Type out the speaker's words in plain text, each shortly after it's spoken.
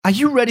Are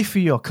you ready for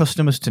your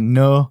customers to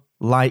know,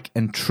 like,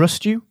 and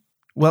trust you?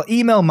 Well,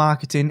 email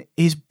marketing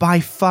is by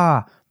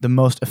far the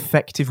most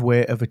effective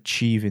way of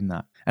achieving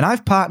that. And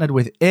I've partnered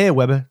with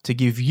Aweber to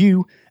give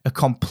you a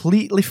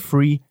completely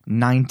free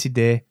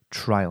 90-day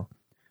trial.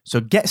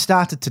 So get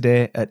started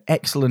today at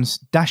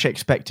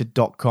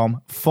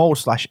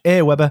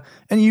excellence-expected.com/Aweber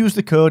and use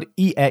the code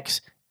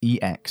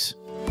EXEX.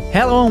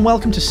 Hello and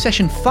welcome to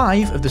session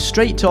 5 of the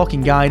Straight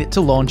Talking Guide to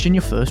Launching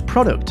Your First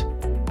Product.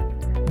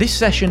 This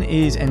session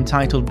is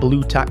entitled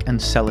Blu-Tack and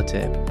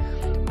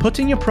Sellotape,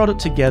 putting your product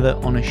together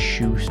on a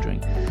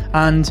shoestring.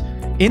 And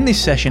in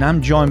this session,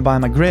 I'm joined by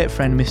my great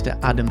friend, Mr.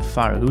 Adam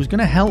Farah, who's going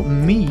to help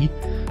me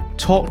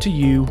talk to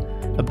you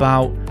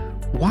about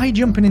why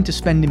jumping into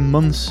spending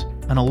months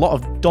and a lot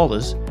of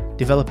dollars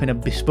developing a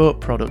bespoke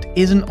product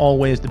isn't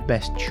always the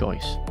best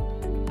choice.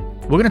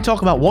 We're going to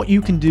talk about what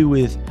you can do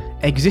with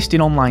existing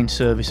online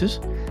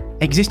services,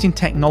 existing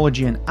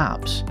technology and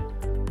apps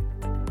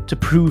to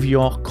prove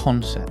your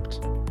concept.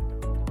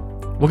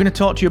 We're going to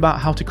talk to you about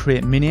how to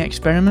create mini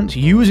experiments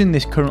using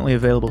this currently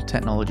available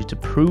technology to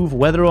prove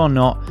whether or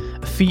not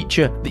a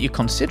feature that you're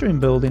considering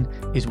building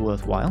is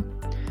worthwhile,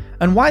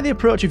 and why the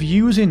approach of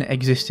using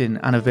existing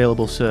and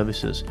available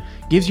services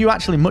gives you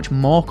actually much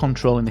more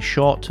control in the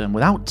short term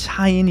without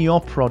tying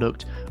your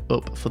product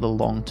up for the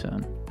long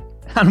term.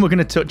 And we're going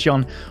to touch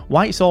on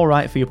why it's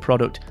alright for your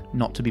product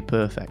not to be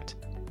perfect.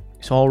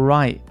 It's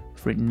alright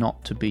for it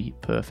not to be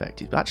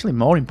perfect. It's actually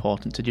more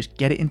important to just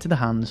get it into the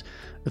hands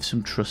of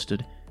some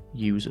trusted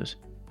users.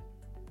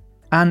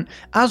 And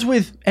as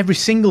with every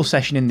single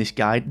session in this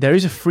guide, there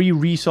is a free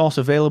resource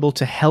available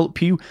to help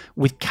you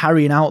with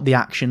carrying out the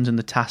actions and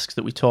the tasks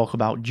that we talk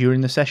about during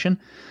the session.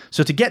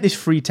 So to get this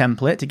free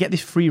template, to get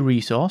this free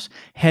resource,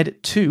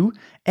 head to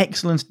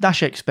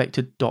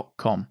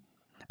excellence-expected.com.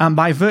 And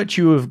by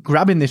virtue of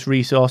grabbing this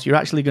resource, you're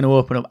actually going to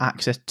open up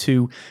access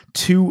to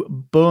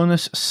 2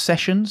 bonus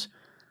sessions.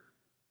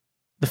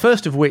 The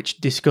first of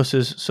which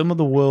discusses some of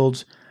the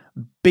world's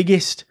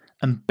biggest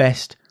and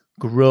best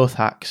growth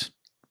hacks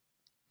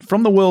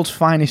from the world's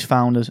finest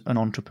founders and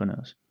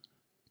entrepreneurs.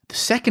 The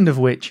second of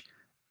which,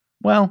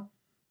 well,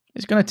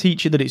 it's going to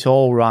teach you that it's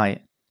all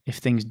right if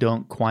things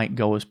don't quite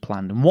go as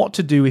planned and what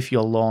to do if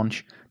your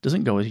launch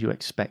doesn't go as you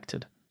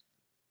expected.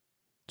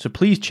 So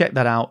please check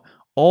that out.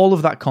 All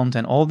of that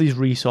content, all these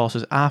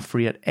resources are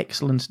free at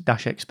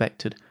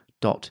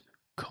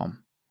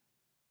excellence-expected.com.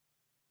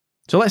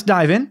 So let's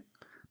dive in.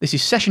 This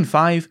is session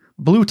 5,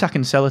 Blu-Tack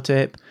and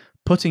Sellotape,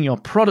 putting your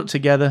product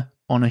together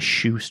on a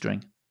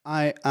shoestring.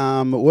 I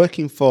am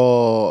working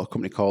for a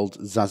company called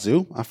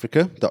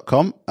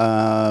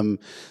ZazuAfrica.com.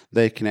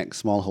 They connect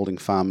smallholding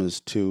farmers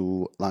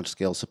to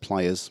large-scale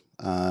suppliers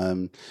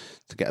to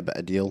get a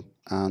better deal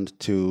and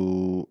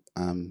to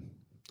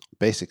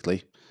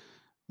basically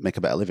make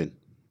a better living.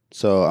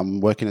 So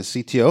I'm working as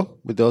CTO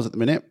with those at the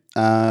minute.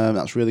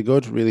 That's really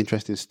good, really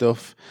interesting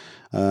stuff.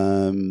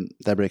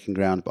 They're breaking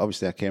ground. But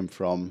obviously, I came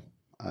from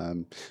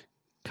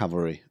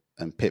Cavalry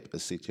and Pip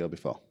as CTO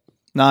before.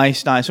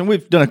 Nice. And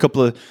we've done a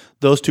couple of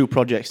those 2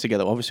 projects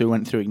together. Obviously, we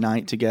went through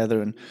Ignite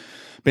together and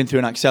been through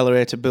an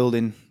accelerator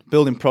building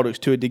products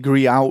to a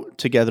degree out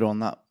together on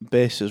that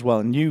base as well.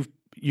 And you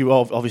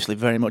are obviously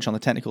very much on the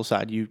technical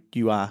side.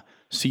 You are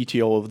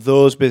CTO of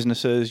those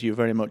businesses. You're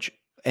very much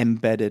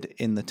embedded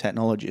in the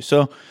technology.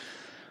 So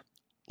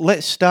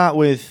let's start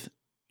with,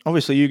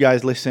 obviously you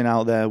guys listening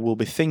out there will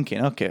be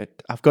thinking, okay,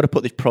 I've got to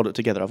put this product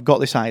together. I've got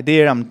this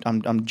idea.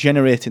 I'm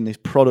generating this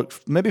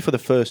product maybe for the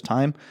first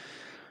time.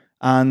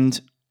 And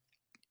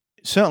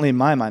certainly in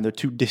my mind, there are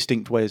 2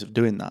 distinct ways of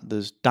doing that.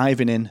 There's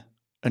diving in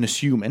and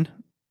assuming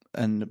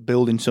and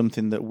building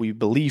something that we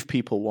believe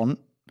people want.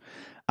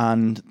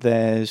 And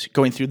there's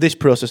going through this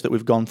process that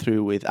we've gone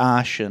through with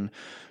Ash and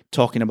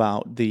talking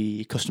about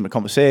the customer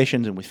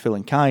conversations, and with Phil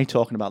and Kai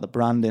talking about the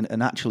branding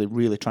and actually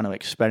really trying to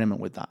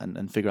experiment with that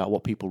and figure out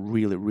what people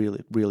really,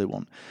 really, really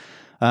want.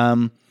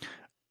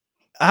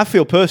 I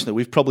feel personally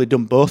we've probably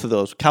done both of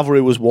those. Cavalry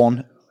was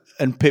one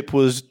and Pip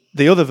was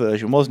the other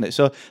version, wasn't it?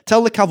 So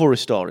tell the Cavalry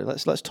story.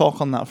 Let's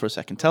talk on that for a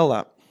second. Tell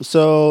that.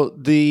 So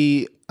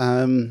the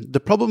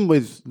problem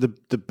with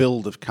the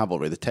build of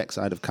Cavalry, the tech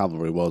side of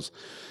Cavalry, was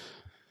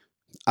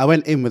I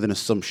went in with an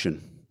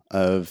assumption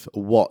of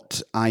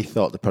what I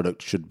thought the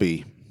product should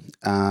be,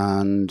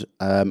 and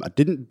I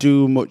didn't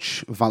do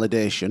much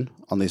validation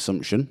on the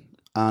assumption,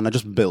 and I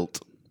just built.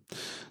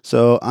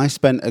 So I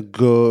spent a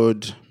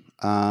good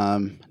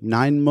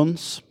 9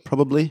 months,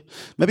 probably,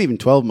 maybe even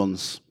 12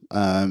 months,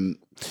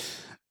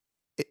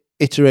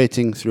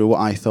 iterating through what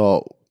I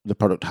thought the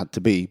product had to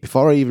be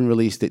before I even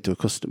released it to a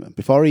customer,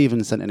 before I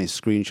even sent any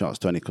screenshots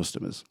to any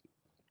customers.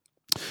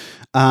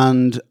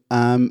 And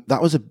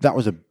that was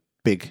a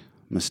big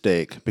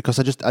mistake, because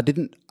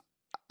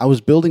I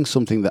was building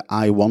something that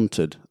I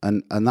wanted,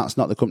 and that's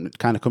not the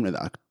kind of company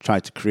that I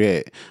tried to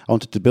create. I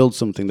wanted to build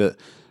something that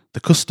the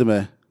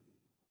customer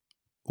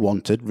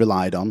wanted,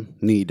 relied on,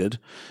 needed.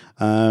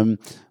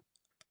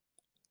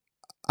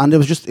 And it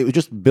was just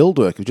build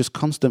work. It was just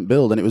constant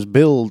build, and it was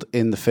build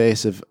in the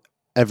face of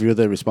every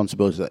other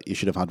responsibility that you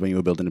should have had when you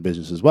were building a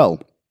business as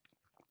well.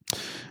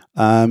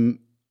 And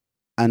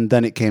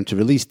then it came to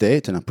release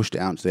date, and I pushed it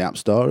out to the App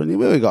Store, and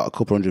we got a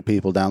couple hundred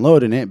people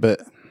downloading it,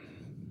 but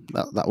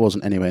that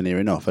wasn't anywhere near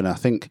enough. And I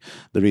think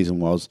the reason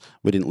was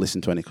we didn't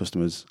listen to any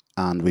customers,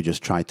 and we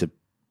just tried to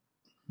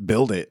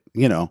build it,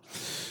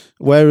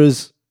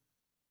 Whereas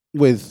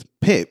with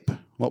Pip,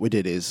 what we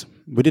did is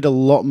we did a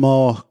lot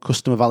more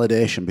customer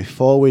validation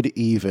before we'd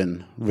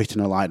even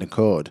written a line of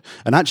code.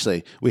 And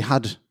actually, we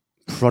had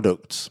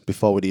products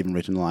before we'd even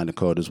written a line of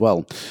code as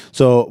well.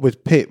 So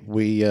with Pip,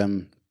 we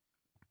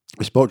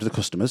spoke to the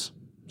customers.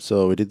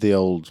 So we did the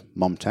old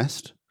mom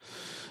test.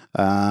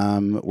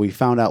 We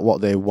found out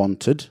what they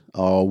wanted,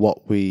 or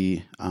what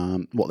they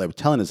were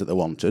telling us that they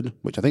wanted,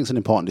 which I think is an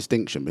important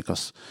distinction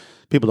because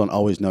people don't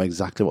always know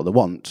exactly what they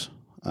want.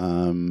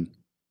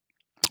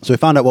 So we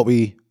found out what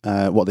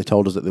they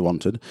told us that they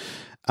wanted,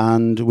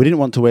 and we didn't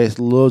want to waste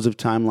loads of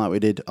time like we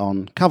did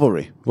on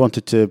Cavalry. We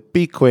wanted to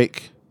be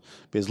quick,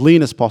 be as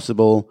lean as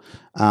possible,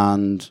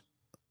 and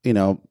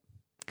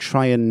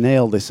try and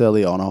nail this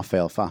early on or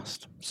fail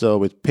fast. So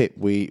with Pip,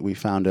 we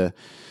found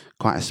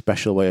quite a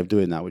special way of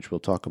doing that, which we'll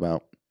talk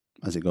about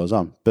as it goes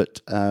on.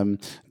 But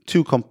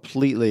two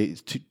completely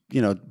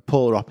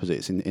polar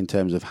opposites in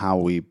terms of how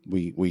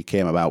we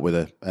came about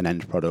with an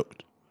end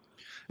product.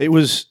 It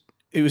was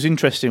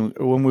interesting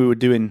when we were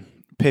doing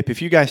Pip.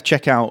 If you guys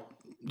check out,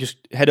 just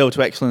head over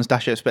to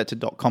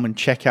excellence-expected.com and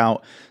check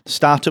out the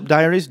startup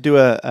diaries. Do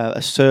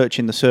a search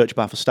in the search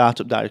bar for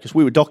startup diary, because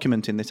we were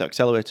documenting this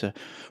accelerator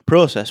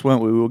process,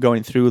 weren't we? We were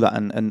going through that,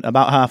 and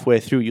about halfway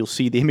through, you'll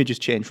see the images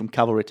change from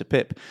Cavalry to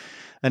Pip.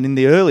 And in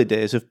the early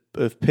days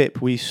of Pip,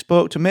 we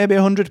spoke to maybe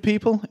 100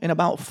 people in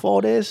about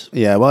 4 days.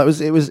 Yeah, well,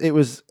 it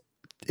was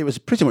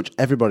pretty much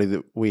everybody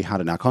that we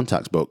had in our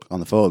contacts book on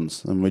the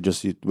phones, and we'd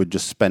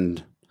just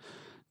spend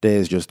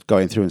days just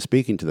going through and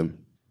speaking to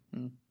them.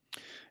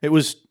 It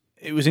was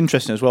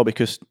interesting as well,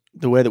 because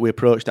the way that we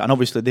approached it, and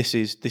obviously this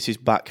is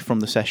back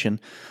from the session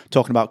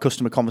talking about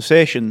customer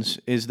conversations,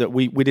 is that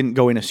we didn't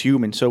go in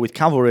assuming. So with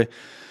Cavalry,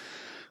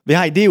 the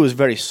idea was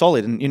very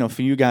solid, and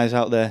for you guys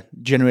out there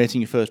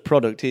generating your first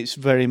product, it's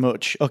very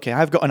much, okay,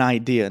 I've got an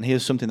idea, and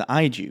here's something that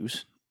I'd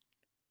use,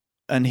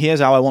 and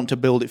here's how I want to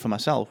build it for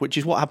myself, which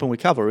is what happened with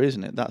Cavalry,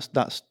 isn't it?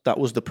 That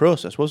was the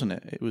process, wasn't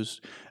it? It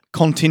was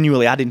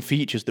continually adding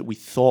features that we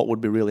thought would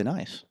be really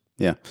nice.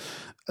 Yeah.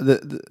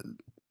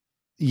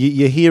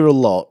 You hear a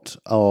lot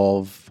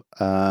of,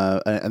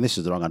 and this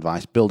is the wrong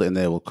advice, build it and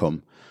they will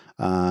come.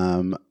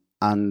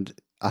 And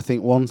I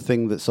think one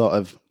thing that sort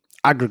of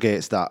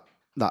aggregates that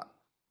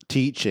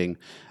teaching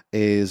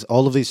is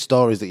all of these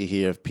stories that you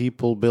hear of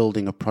people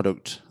building a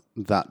product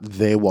that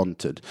they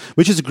wanted,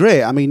 which is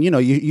great. I mean,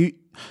 you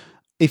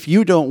if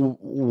you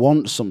don't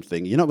want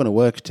something, you're not going to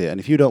work at it. And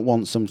if you don't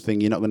want something,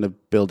 you're not going to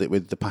build it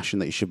with the passion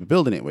that you should be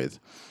building it with.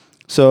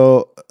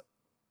 So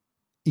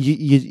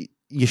you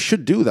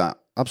should do that.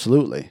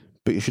 Absolutely.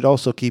 But you should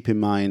also keep in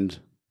mind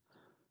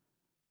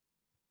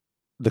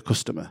the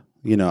customer.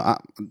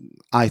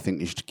 I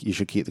think you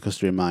should keep the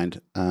customer in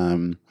mind.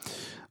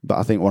 But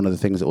I think one of the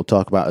things that we'll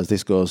talk about as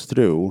this goes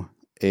through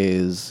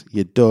is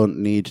you don't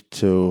need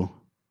to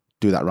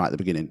do that right at the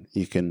beginning.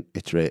 You can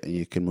iterate and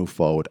you can move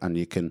forward, and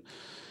you can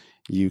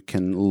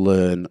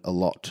learn a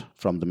lot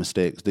from the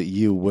mistakes that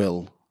you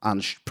will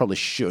and probably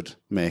should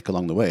make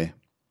along the way.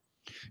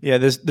 Yeah,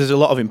 there's a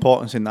lot of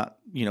importance in that.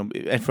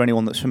 For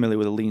anyone that's familiar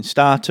with a lean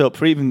startup,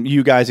 for even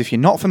you guys, if you're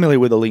not familiar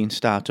with a lean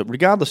startup,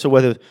 regardless of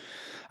whether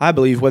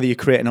you're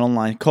creating an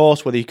online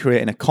course, whether you're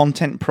creating a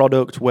content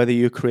product, whether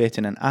you're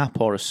creating an app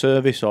or a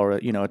service or I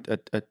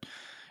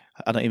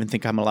don't even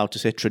think I'm allowed to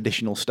say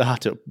traditional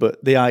startup,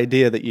 but the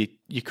idea that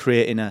you're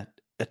creating a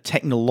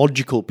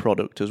technological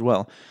product as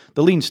well.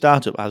 The lean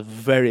startup has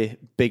very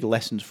big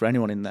lessons for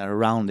anyone in there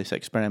around this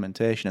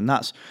experimentation, and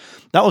that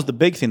was the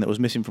big thing that was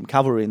missing from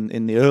Cavalry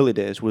in the early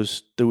days.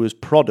 Was there was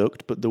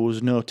product, but there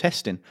was no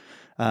testing,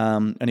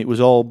 and it was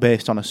all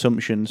based on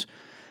assumptions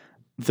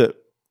that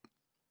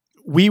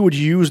we would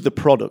use the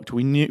product.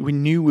 We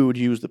knew we would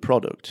use the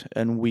product,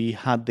 and we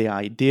had the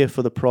idea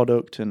for the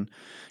product, and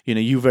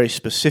you very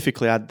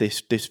specifically had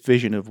this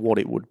vision of what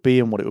it would be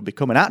and what it would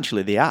become. And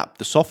actually, the app,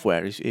 the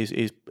software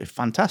is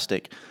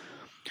fantastic,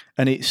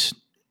 and it's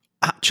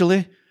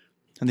actually,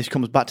 and this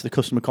comes back to the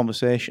customer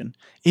conversation: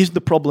 is the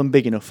problem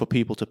big enough for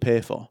people to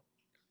pay for?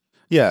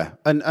 Yeah,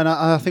 and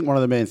I think one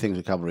of the main things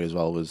with Cavalry as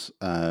well was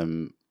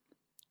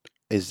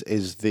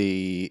is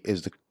the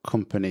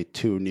company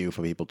too new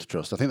for people to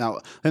trust. I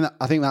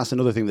think that's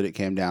another thing that it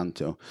came down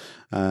to.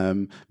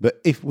 But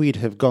if we'd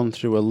have gone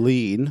through a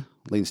lean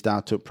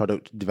startup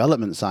product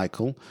development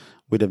cycle,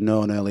 we'd have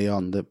known early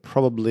on that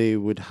probably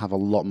would have a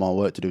lot more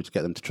work to do to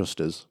get them to trust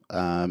us.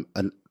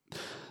 And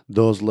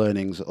those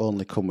learnings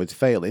only come with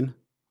failing,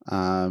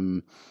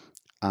 and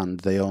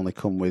they only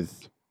come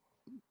with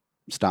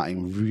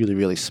starting really,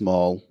 really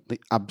small, the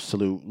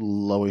absolute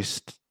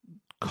lowest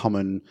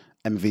common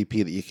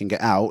MVP that you can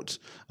get out,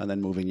 and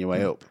then moving your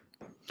way up.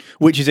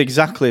 Which is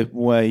exactly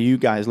where you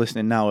guys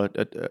listening now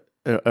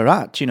are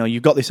at.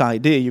 You've got this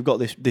idea, you've got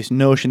this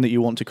notion that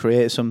you want to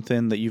create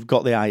something, that you've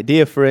got the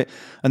idea for it,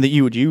 and that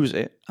you would use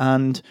it.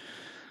 And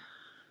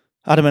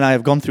Adam and I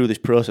have gone through this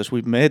process.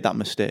 We've made that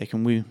mistake,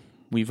 and we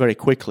very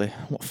quickly,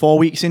 4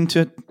 weeks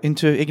into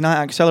Ignite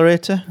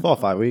Accelerator? 4 or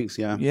 5 weeks,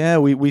 yeah. Yeah,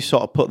 we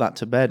sort of put that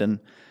to bed, and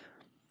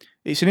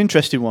it's an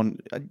interesting one.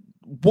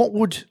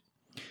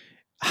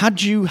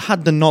 Had you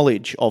had the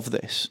knowledge of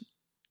this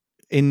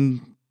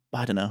in,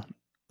 I don't know,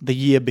 the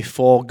year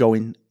before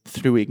going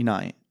through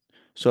Ignite,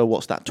 so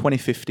what's that,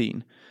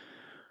 2015,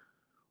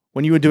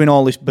 when you were doing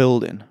all this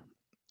building,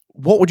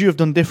 what would you have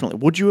done differently?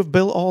 Would you have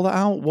built all that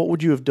out? What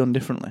would you have done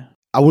differently?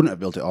 I wouldn't have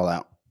built it all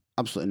out.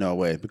 Absolutely no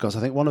way, because I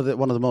think one of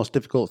the most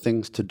difficult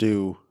things to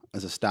do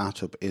as a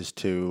startup is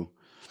to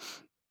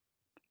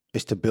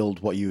build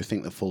what you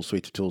think the full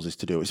suite of tools is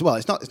to do. It's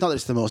not that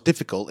it's the most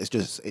difficult.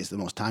 It's the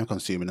most time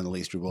consuming and the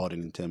least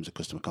rewarding in terms of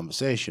customer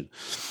conversation.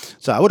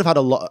 So I would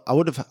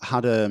have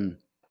had a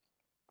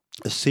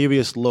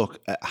serious look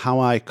at how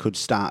I could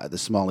start at the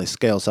smallest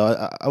scale.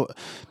 So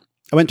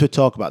I went to a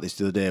talk about this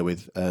the other day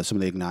with some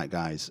of the Ignite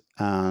guys,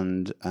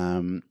 and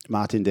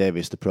Martin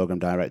Davis, the program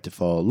director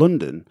for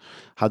London,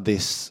 had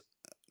this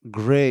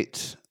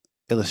great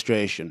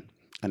illustration,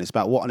 and it's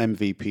about what an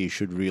MVP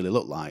should really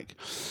look like.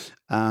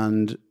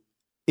 And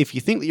if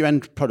you think that your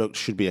end product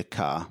should be a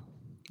car,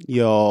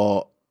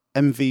 your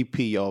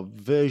MVP, your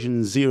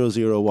version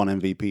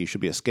 001 MVP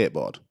should be a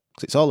skateboard.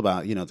 Because it's all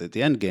about,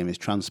 the end game is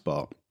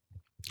transport.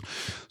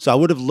 So I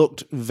would have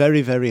looked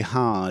very, very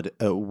hard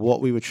at what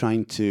we were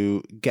trying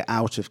to get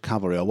out of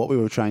Cavalry, or what we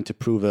were trying to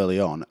prove early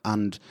on,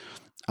 and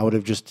I would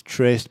have just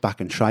traced back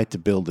and tried to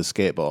build the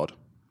skateboard.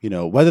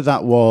 Whether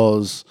that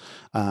was,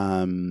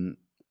 and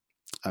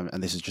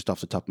this is just off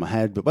the top of my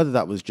head, but whether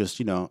that was just,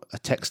 a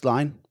text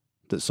line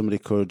that somebody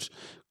could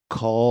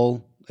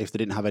call if they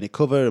didn't have any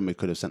cover, and we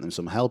could have sent them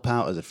some help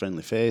out as a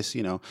friendly face,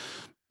 that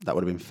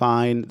would have been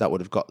fine. That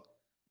would have got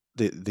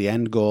the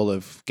end goal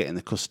of getting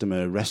the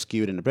customer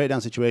rescued in a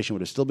breakdown situation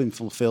would have still been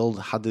fulfilled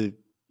had they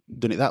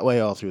done it that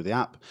way or through the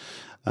app.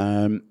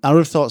 I would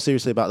have thought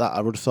seriously about that.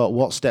 I would have thought,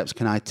 what steps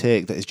can I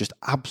take that is just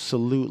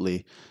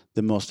absolutely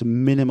the most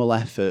minimal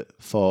effort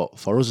for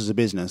us as a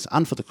business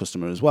and for the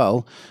customer as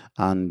well,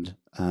 and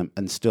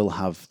still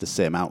have the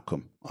same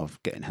outcome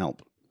of getting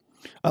help.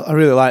 I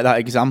really like that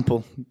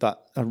example. I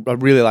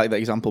really like that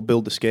example.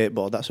 Build the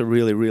skateboard. That's a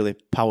really, really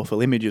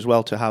powerful image as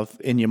well to have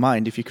in your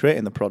mind if you're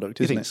creating the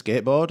product. Isn't you think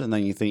it? Skateboard, and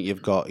then you think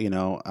you've got,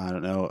 I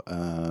don't know,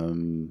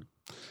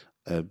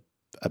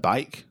 a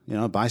bike,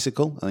 a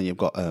bicycle, and then you've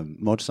got a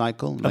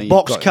motorcycle, and a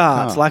box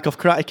cart, like off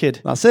Karate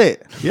Kid. That's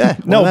it. Yeah.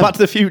 No, Back to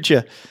the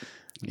Future.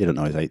 You don't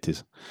know his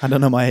 80s. I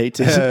don't know my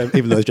 80s,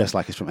 even though he's dressed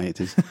like he's from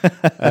 80s.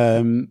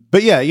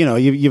 But yeah,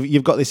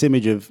 you've got this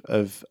image of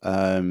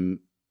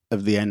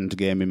the end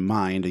game in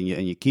mind, and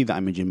you keep that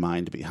image in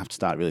mind, but you have to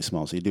start really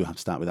small. So you do have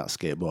to start with that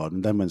skateboard,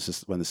 and then when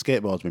the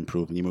skateboard's been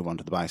proven, you move on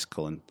to the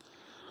bicycle, and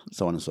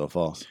so on and so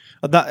forth.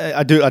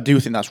 I do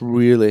think that's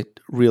really,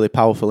 really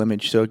powerful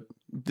image. So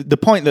the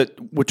point that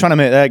we're trying to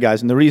make there,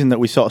 guys, and the reason that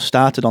we sort of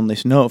started on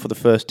this note for the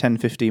first 10,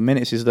 15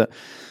 minutes is that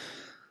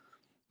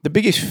the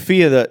biggest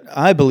fear that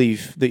I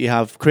believe that you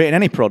have creating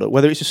any product,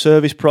 whether it's a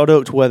service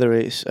product, whether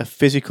it's a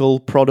physical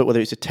product, whether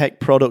it's a tech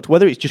product,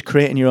 whether it's just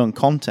creating your own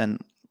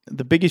content,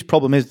 the biggest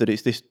problem is that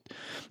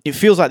it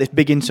feels like this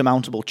big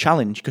insurmountable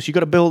challenge because you've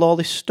got to build all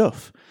this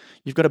stuff.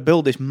 You've got to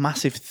build this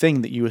massive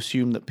thing that you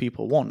assume that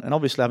people want. And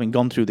obviously, having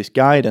gone through this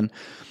guide and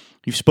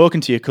you've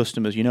spoken to your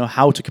customers, you know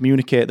how to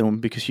communicate them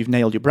because you've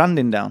nailed your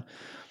branding down.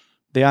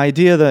 The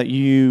idea that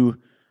you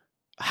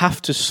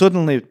have to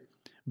suddenly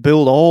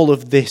build all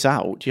of this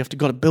out, you have to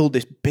got to build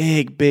this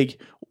big,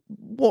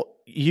 what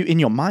you in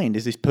your mind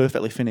is this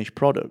perfectly finished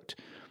product.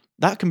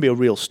 That can be a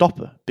real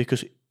stopper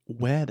because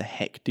where the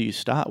heck do you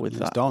start with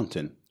that? It's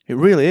daunting. It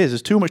really is.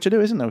 There's too much to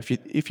do, isn't there?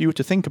 If you were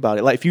to think about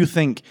it, like if you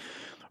think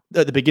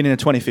at the beginning of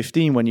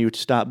 2015 when you were to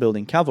start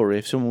building Cavalry,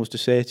 if someone was to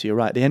say to you,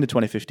 right, at the end of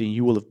 2015,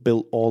 you will have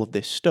built all of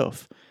this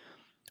stuff.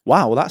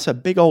 Wow, well, that's a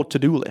big old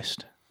to-do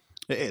list.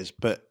 It is,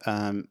 but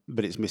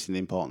it's missing the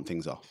important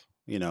things off.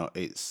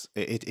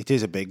 It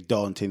is a big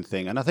daunting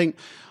thing, and I think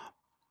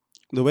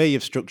the way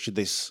you've structured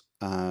this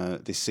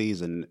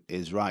season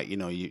is right.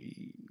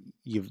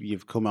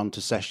 You've come on to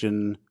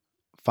session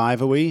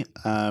 5, are we?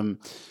 And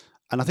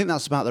I think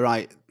that's about the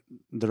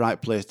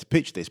right place to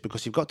pitch this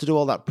because you've got to do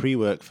all that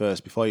pre-work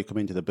first before you come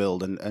into the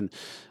build, and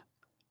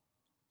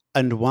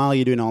while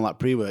you're doing all that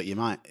pre-work, you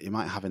might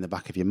have in the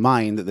back of your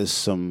mind that there's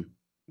some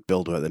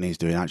build work that needs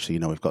doing. Actually,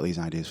 we've got these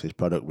ideas for this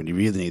product. When you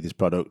really need this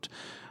product,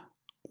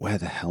 where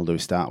the hell do we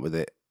start with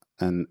it?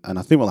 And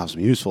I think we'll have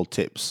some useful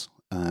tips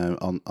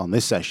on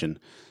this session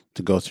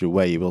to go through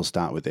where you will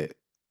start with it.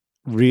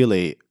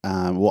 Really,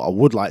 what I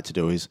would like to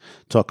do is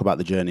talk about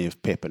the journey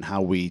of Pip and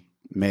how we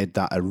made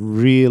that a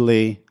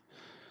really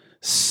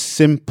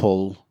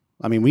simple.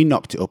 I mean, we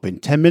knocked it up in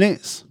 10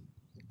 minutes.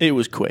 It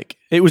was quick.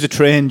 It was a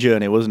train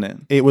journey, wasn't it?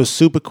 It was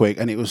super quick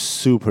and it was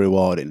super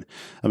rewarding,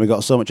 and we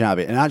got so much out of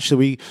it. And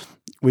actually,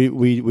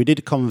 we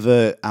did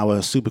convert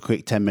our super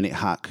quick 10-minute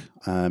hack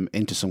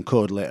into some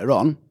code later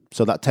on.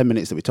 So that 10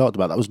 minutes that we talked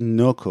about, that was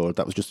no code.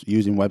 That was just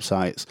using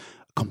websites,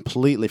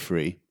 completely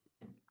free.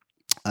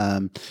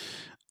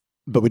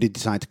 But we did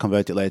decide to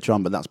convert it later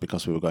on, but that's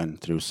because we were going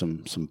through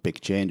some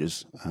big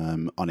changes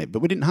on it.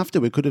 But we didn't have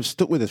to. We could have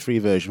stuck with the free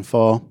version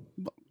for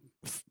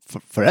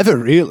forever,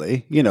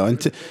 really,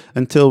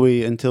 until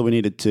we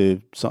needed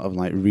to sort of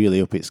like really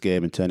up its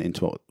game and turn it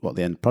into what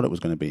the end product was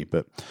going to be.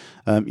 But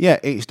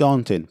it's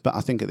daunting. But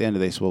I think at the end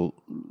of this,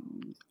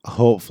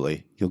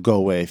 hopefully you'll go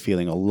away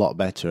feeling a lot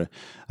better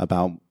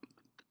about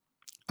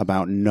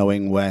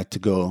knowing where to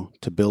go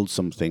to build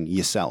something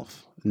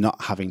yourself.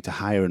 Not having to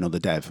hire another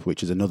dev,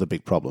 which is another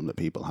big problem that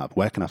people have.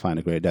 Where can I find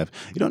a great dev?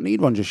 You don't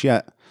need one just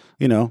yet.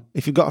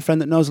 If you've got a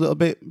friend that knows a little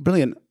bit,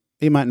 brilliant.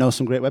 He might know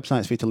some great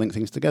websites for you to link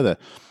things together.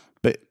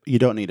 But you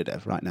don't need a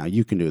dev right now.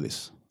 You can do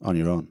this on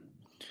your own.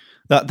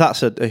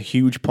 That's a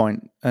huge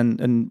point.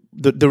 And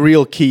the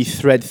real key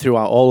thread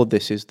throughout all of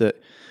this is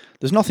that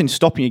there's nothing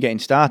stopping you getting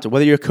started,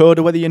 whether you're a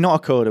coder, whether you're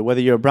not a coder,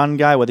 whether you're a brand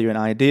guy, whether you're an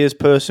ideas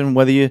person,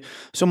 whether you're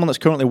someone that's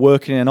currently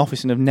working in an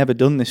office and have never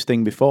done this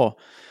thing before.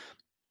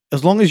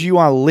 As long as you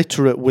are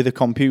literate with a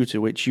computer,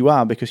 which you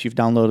are because you've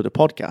downloaded a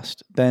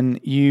podcast, then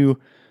you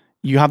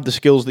have the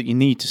skills that you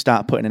need to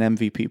start putting an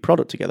MVP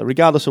product together,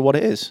 regardless of what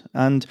it is.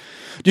 And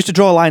just to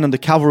draw a line under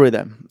Cavalry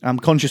then, I'm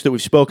conscious that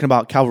we've spoken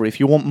about Cavalry. If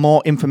you want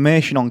more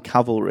information on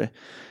Cavalry,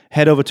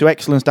 head over to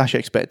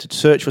Excellence-Expected,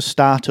 search for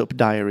Startup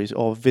Diaries,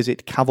 or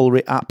visit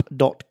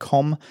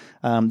cavalryapp.com.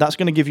 That's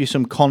going to give you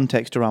some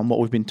context around what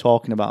we've been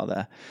talking about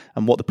there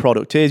and what the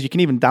product is. You can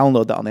even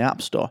download that on the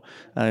App Store.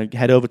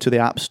 Head over to the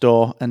App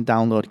Store and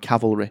download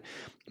Cavalry,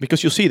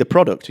 because you'll see the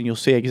product and you'll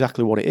see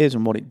exactly what it is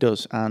and what it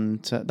does.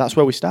 And that's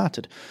where we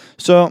started.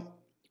 So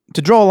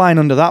to draw a line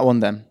under that one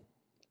then,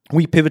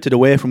 we pivoted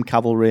away from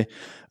Cavalry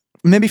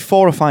maybe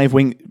 4 or 5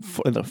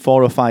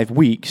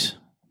 weeks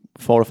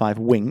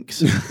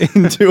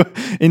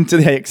into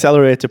the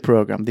accelerator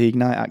program, the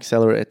Ignite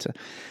Accelerator.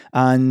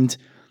 And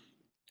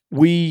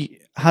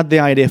we had the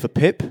idea for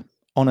Pip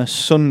on a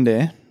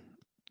Sunday,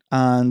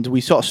 and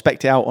we sort of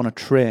spec'd it out on a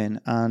train.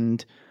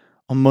 And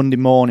on Monday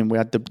morning, we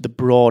had the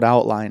broad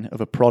outline of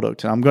a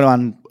product. And I'm going to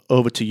hand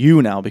over to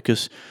you now,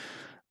 because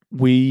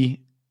we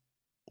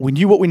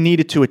knew what we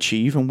needed to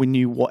achieve, and we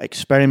knew what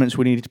experiments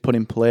we needed to put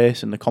in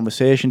place, and the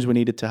conversations we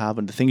needed to have,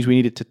 and the things we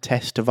needed to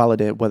test to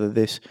validate whether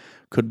this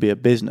could be a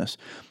business.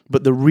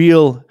 But the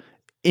real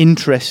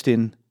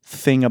interesting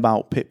thing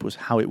about Pip was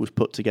how it was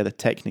put together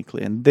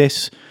technically. And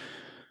this,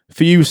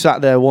 for you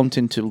sat there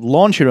wanting to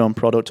launch your own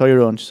product or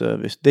your own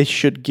service, this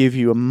should give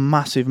you a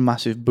massive,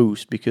 massive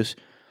boost, because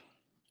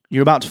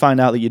you're about to find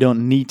out that you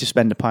don't need to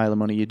spend a pile of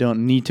money. You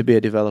don't need to be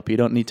a developer. You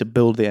don't need to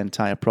build the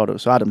entire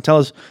product. So Adam, tell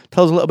us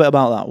a little bit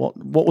about that.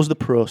 What was the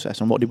process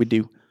and what did we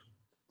do?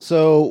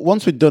 So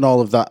once we'd done all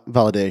of that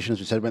validation, as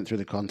we said, went through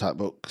the contact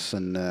books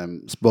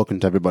and spoken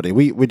to everybody,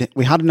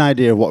 we had an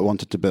idea of what we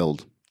wanted to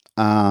build.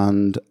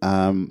 And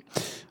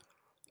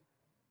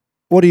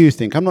what do you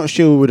think? I'm not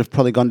sure we would have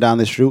probably gone down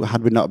this route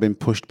had we not been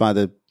pushed by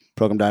the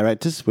program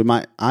directors.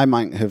 I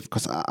might have,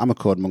 because I'm a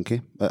code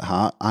monkey at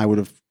heart, I would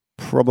have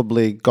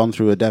probably gone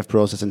through a dev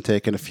process and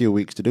taken a few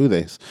weeks to do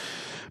this.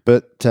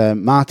 But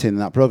Martin,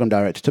 that program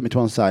director, took me to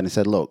one side and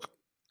said, look,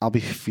 I'll be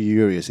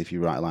furious if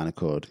you write a line of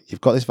code.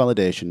 You've got this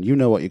validation. You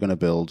know what you're going to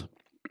build.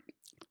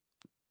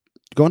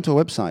 Go onto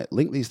a website.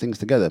 Link these things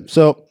together.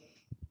 So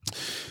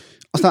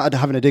I started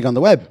having a dig on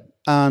the web.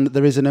 And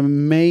there is an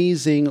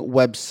amazing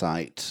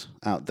website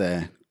out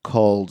there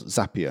called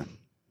Zapier.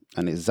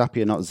 And it's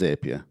Zapier, not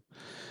Zapier.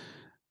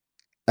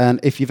 And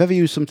if you've ever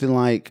used something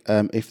like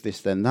If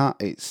This Then That,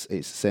 it's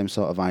the same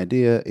sort of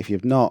idea. If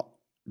you've not,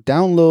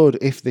 download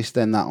If This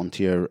Then That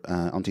onto your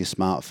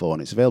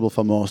smartphone. It's available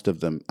for most of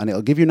them, and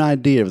it'll give you an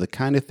idea of the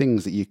kind of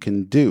things that you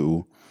can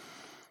do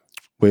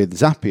with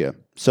Zapier.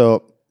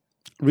 So,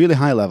 really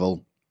high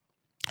level,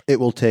 it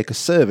will take a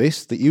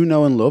service that you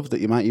know and love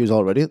that you might use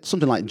already,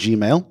 something like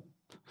Gmail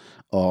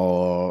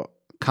or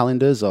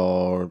calendars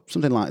or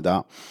something like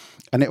that,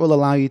 and it will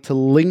allow you to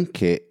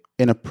link it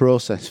in a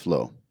process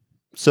flow.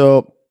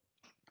 So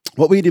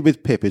what we did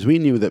with Pip is we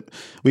knew that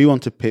we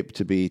wanted Pip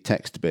to be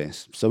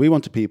text-based. So we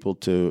wanted people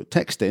to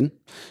text in,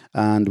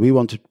 and we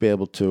wanted to be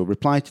able to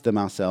reply to them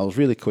ourselves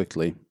really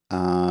quickly,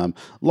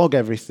 log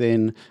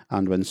everything,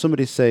 and when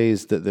somebody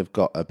says that they've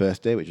got a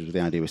birthday, which was the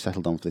idea we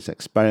settled on for this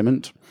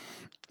experiment,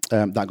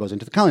 that goes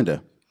into the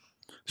calendar.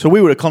 So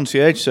we were a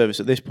concierge service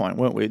at this point,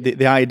 weren't we?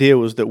 The idea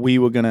was that we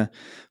were going to,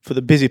 for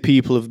the busy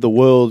people of the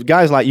world,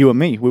 guys like you and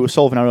me, we were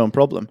solving our own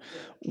problem.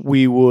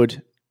 We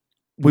would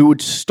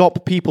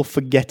stop people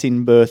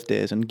forgetting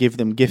birthdays and give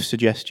them gift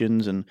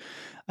suggestions and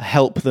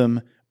help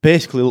them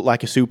basically look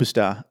like a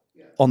superstar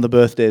on the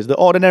birthdays that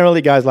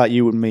ordinarily guys like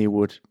you and me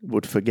would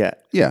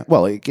forget. Yeah,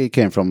 well, it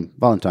came from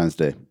Valentine's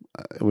Day.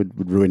 We'd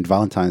ruined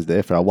Valentine's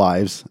Day for our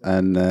wives,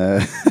 and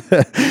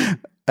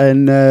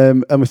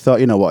we thought,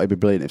 you know what, it'd be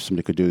brilliant if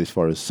somebody could do this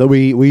for us. So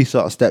we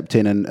sort of stepped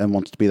in and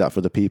wanted to be that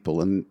for the people.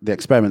 And the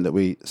experiment that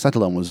we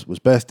settled on was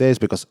birthdays,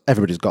 because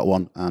everybody's got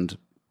one, and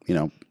you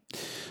know,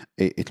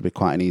 it'll be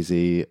quite an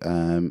easy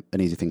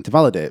thing to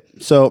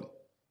validate. So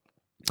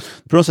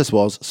the process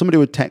was somebody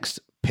would text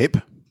Pip,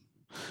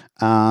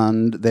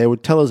 and they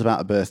would tell us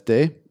about a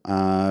birthday,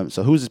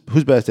 So whose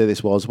birthday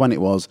this was, when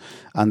it was,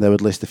 and they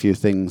would list a few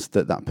things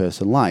that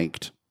person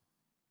liked.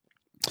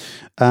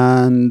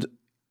 And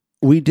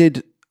we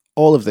did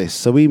all of this.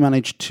 So we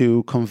managed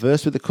to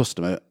converse with the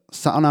customer,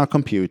 sat on our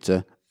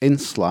computer in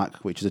Slack,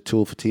 which is a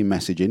tool for team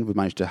messaging. We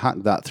managed to hack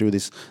that through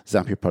this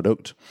Zapier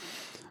product.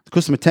 The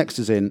customer texts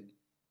us in,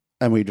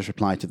 and we just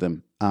reply to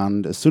them.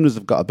 And as soon as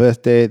they've got a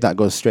birthday, that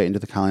goes straight into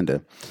the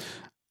calendar.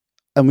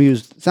 And we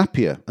used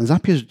Zapier, and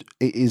Zapier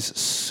is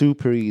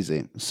super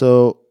easy.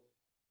 So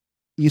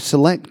you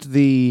select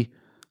the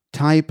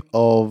type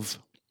of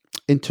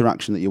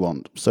interaction that you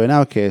want. So in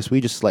our case,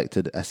 we just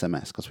selected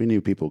SMS because we knew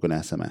people were going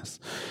to SMS.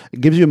 It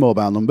gives you a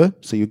mobile number.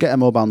 So you get a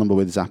mobile number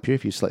with Zapier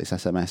if you select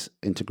this SMS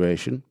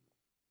integration.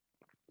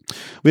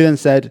 We then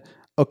said,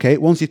 okay,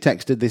 once you've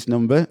texted this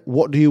number,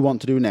 what do you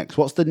want to do next?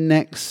 What's the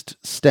next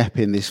step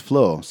in this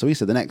flow? So we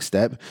said the next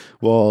step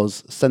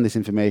was send this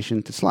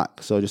information to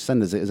Slack. So just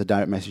send us it as a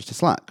direct message to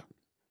Slack.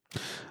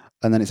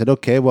 And then it said,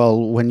 okay,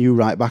 well, when you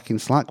write back in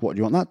Slack, what do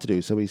you want that to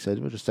do? So we said,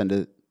 we'll just send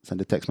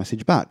a text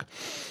message back.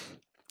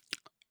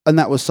 And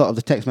that was sort of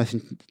the text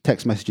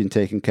messaging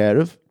taken care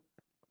of.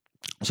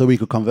 So we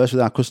could converse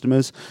with our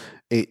customers.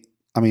 They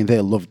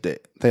loved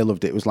it. They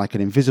loved it. It was like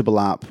an invisible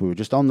app. We were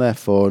just on their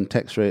phone.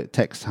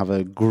 Texts have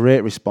a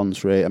great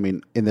response rate. I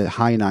mean, in the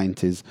high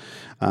 90s.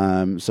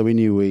 So we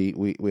knew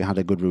we had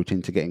a good route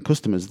into getting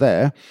customers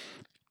there.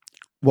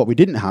 What we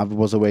didn't have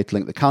was a way to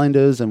link the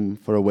calendars and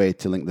for a way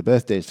to link the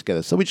birthdays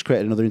together. So we just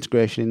created another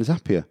integration in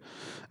Zapier.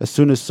 As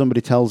soon as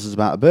somebody tells us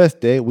about a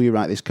birthday, we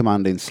write this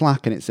command in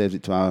Slack and it saves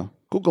it to our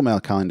Google Mail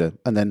calendar.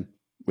 And then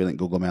we link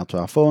Google Mail to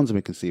our phones and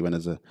we can see when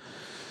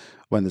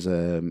there's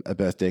a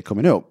birthday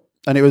coming up.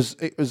 And it was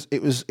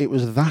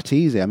that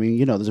easy. I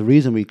mean, there's a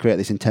reason we create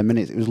this in 10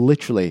 minutes. It was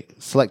literally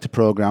select a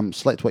program,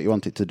 select what you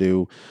want it to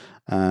do.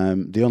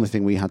 The only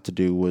thing we had to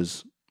do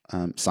was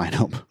sign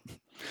up.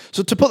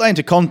 So to put that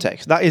into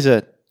context,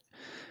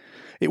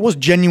 it was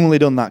genuinely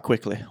done that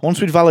quickly.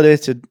 Once we'd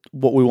validated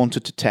what we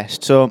wanted to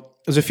test. So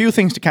there's a few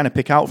things to kind of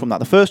pick out from that.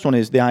 The first one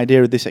is the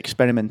idea of this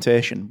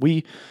experimentation.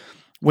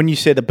 When you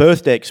say the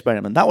birthday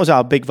experiment, that was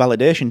our big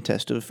validation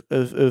test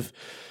of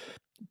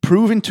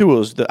proving to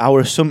us that our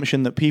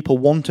assumption that people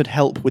wanted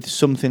help with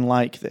something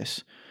like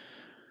this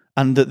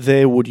and that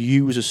they would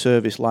use a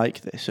service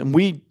like this. And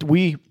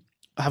we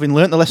having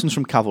learnt the lessons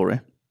from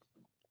Cavalry,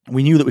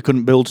 we knew that we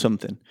couldn't build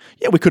something.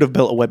 Yeah, we could have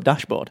built a web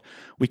dashboard.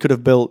 We could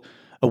have built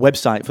a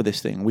website for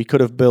this thing. We could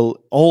have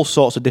built all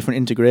sorts of different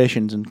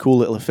integrations and cool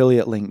little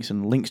affiliate links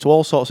and links to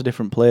all sorts of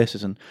different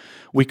places. And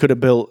we could have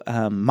built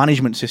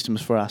management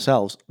systems for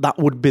ourselves. That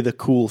would be the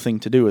cool thing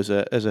to do as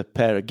a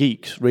pair of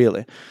geeks,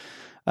 really.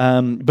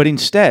 But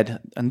instead,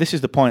 and this is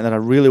the point that I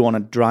really want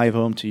to drive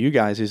home to you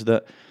guys, is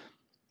that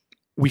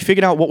we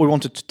figured out what we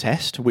wanted to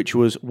test, which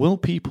was, will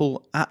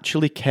people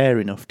actually care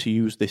enough to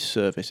use this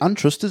service? And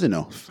trust us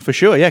enough. For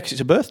sure, yeah, because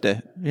it's a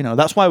birthday.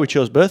 That's why we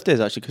chose birthdays,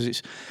 actually,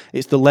 because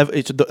it's the level,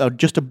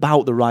 just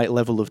about the right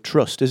level of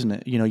trust, isn't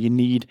it? You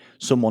need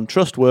someone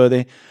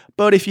trustworthy,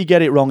 but if you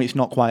get it wrong, it's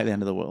not quite the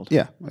end of the world.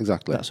 Yeah,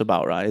 exactly. That's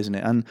about right, isn't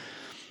it? And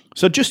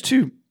so just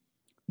to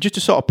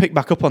sort of pick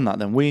back up on that,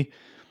 then we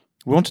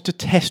wanted to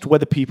test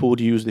whether people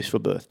would use this for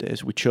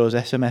birthdays. We chose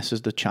SMS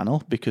as the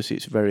channel because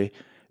it's very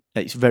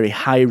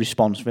high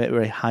response rate,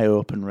 very high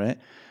open rate,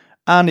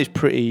 and it's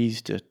pretty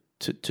easy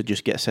to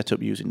just get set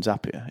up using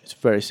Zapier. It's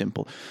very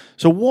simple.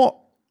 So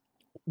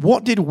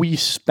what did we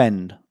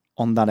spend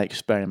on that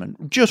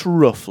experiment? Just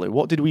roughly,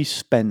 what did we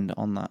spend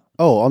on that?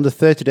 Oh, on the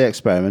 30-day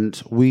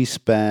experiment, we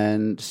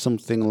spent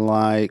something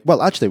like...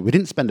 Well, actually, we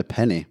didn't spend a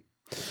penny.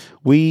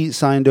 We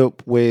signed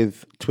up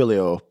with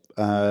Twilio,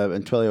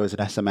 and Twilio is an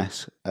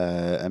SMS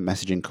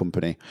messaging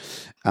company,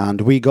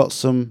 and we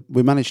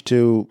managed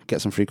to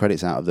get some free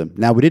credits out of them.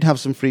 Now, we did have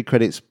some free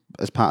credits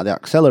as part of the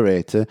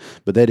accelerator,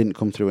 but they didn't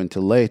come through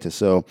until later.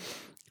 So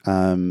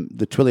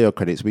the Twilio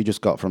credits we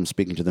just got from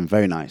speaking to them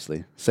very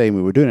nicely, saying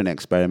we were doing an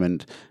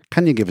experiment.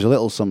 Can you give us a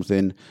little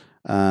something?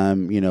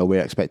 We're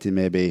expecting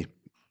maybe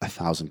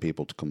 1,000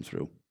 people to come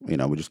through. We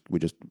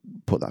just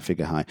put that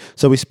figure high.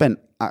 So we spent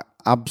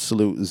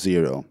absolute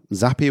zero.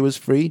 Zapier was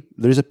free.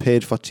 There is a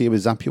paid for tier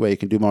with Zapier where you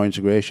can do more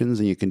integrations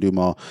and you can do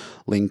more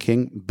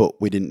linking, but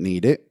we didn't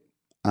need it.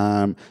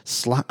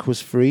 Slack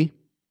was free.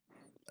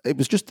 It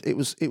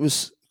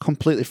was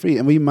completely free,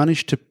 and we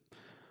managed to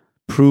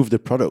prove the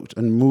product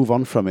and move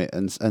on from it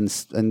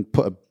and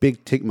put a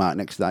big tick mark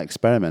next to that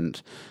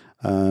experiment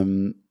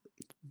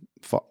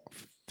for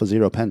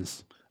 0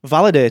 pence.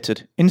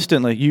 Validated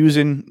instantly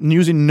using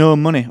no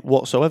money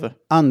whatsoever.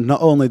 And not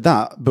only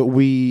that, but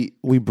we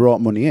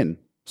brought money in.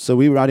 So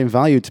we were adding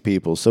value to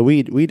people. So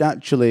we'd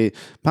actually,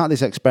 part of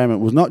this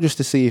experiment was not just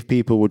to see if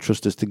people would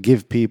trust us to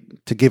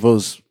give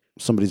us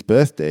somebody's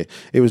birthday.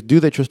 It was, do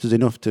they trust us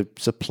enough to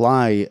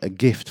supply a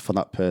gift for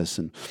that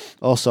person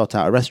or sort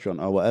out a restaurant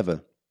or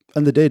whatever?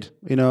 And they did.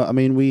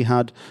 We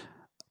had,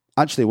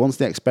 actually, once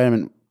the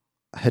experiment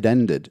had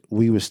ended,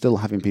 we were still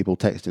having people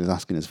texting us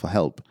asking us for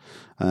help,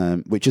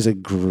 which is a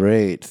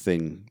great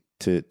thing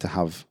to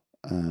have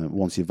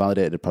once you've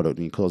validated the product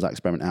and you close that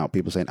experiment out,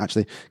 people saying,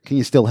 actually, can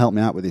you still help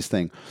me out with this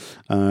thing?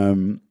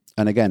 And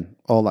again,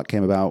 all that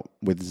came about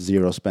with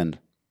zero spend.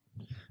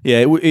 Yeah,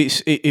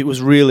 it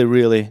was really,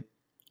 really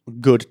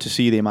good to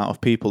see the amount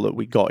of people that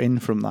we got in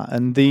from that.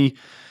 And the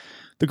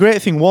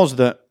great thing was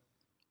that,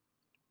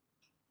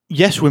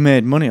 yes, we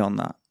made money on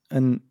that.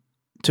 And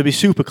to be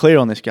super clear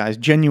on this, guys,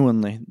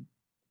 genuinely,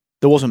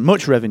 there wasn't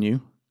much revenue,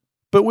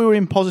 but we were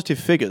in positive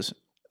figures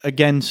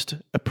against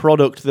a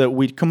product that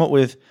we'd come up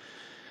with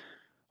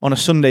on a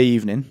Sunday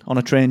evening on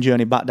a train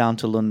journey back down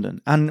to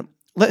London. And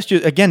let's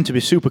just, again, to be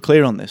super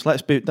clear on this,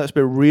 let's be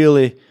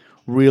really,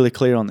 really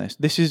clear on this.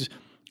 This is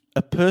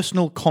a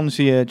personal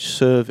concierge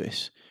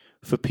service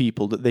for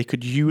people that they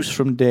could use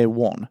from day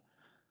one,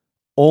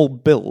 all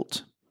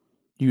built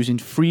using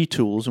free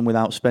tools and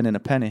without spending a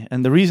penny.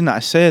 And the reason that I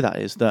say that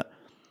is that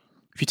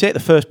if you take the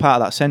first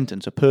part of that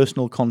sentence, a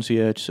personal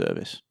concierge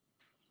service,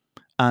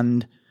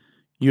 and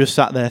you're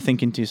sat there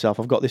thinking to yourself,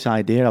 I've got this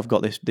idea, I've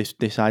got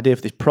this idea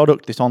for this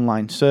product, this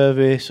online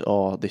service,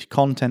 or this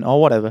content, or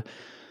whatever,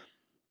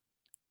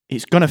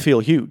 it's going to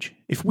feel huge.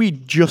 If we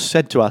just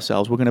said to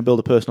ourselves, we're going to build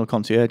a personal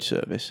concierge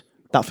service,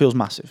 that feels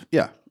massive.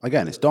 Yeah,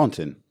 again, it's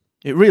daunting.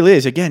 It really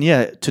is. Again,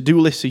 yeah, to-do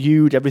lists are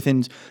huge,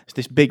 it's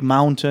this big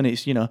mountain,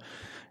 it's,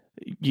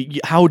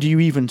 how do you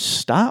even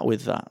start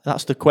with that?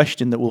 That's the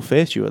question that will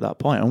face you at that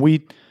point. And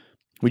we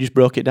just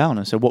broke it down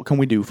and said, what can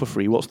we do for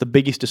free? What's the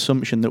biggest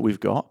assumption that we've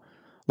got?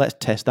 Let's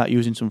test that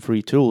using some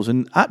free tools.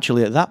 And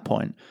actually, at that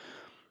point,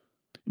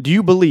 do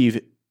you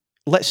believe,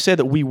 let's say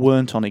that we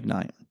weren't on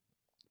Ignite.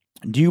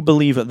 Do you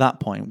believe at that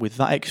point, with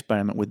that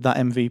experiment, with that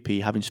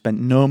MVP, having spent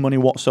no money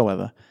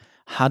whatsoever,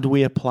 had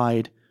we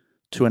applied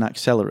to an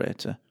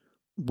accelerator,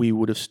 we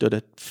would have stood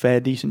a fair,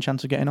 decent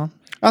chance of getting on?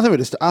 I think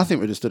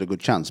we'd have stood a good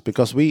chance,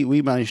 because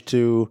we managed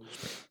to,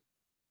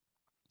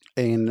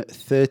 in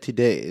 30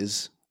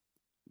 days,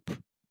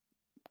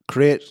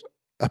 create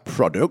a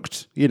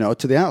product.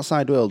 To the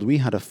outside world, we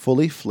had a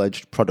fully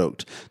fledged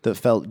product that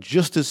felt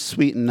just as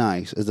sweet and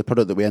nice as the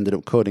product that we ended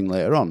up coding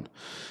later on.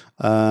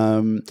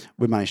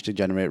 We managed to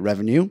generate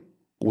revenue.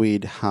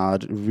 We'd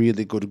had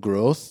really good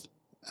growth.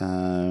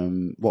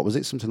 What was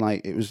it? Something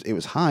like it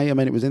was high. I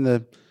mean, it was in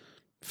the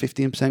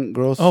 15%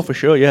 growth. Oh, for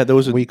sure. Yeah, there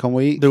was week on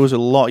week. There was a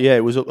lot. Yeah,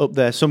 it was up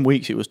there. Some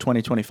weeks it was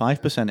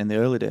 20-25% in the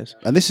early days.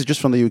 And this is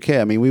just from the UK.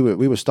 I mean, we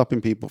were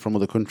stopping people from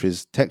other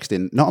countries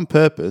texting, not on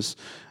purpose.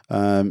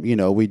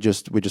 We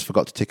just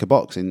forgot to tick a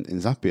box in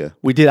Zapier.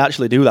 We did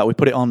actually do that. We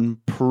put it on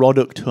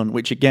Product Hunt,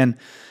 which again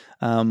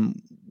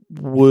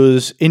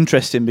was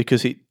interesting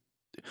because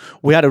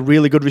we had a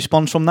really good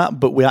response from that,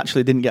 but we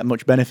actually didn't get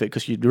much benefit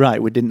because you're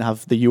right, we didn't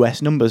have the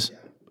US numbers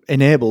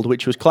enabled,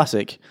 which was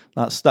classic.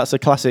 That's a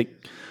classic.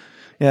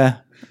 Yeah.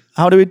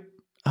 How do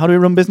we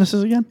run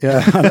businesses again?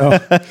 Yeah, I know.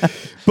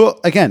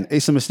 But again,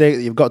 it's a mistake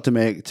that you've got to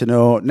make to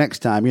know next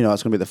time, it's going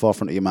to be at the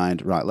forefront of your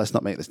mind. Right, let's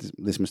not make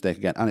this mistake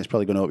again. And it's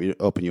probably going to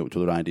open you up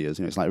to other ideas.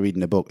 It's like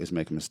reading a book is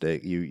make a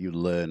mistake. You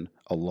learn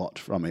a lot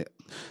from it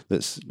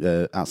that's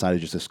outside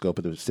of just the scope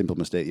of the simple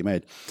mistake you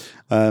made.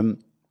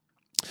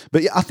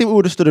 But yeah, I think we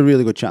would have stood a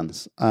really good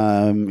chance.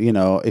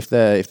 If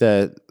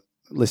they're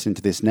listening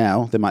to this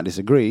now, they might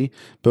disagree,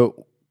 but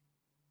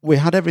we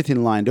had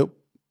everything lined up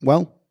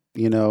well.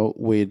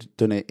 We'd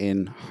done it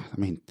in,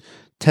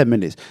 10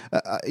 minutes.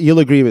 You'll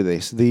agree with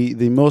this.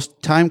 The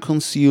most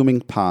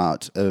time-consuming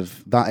part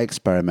of that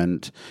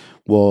experiment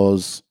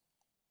was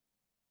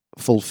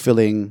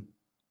fulfilling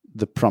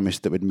the promise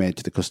that we'd made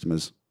to the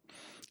customers.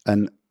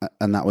 And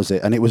that was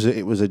it. And it was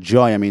a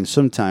joy.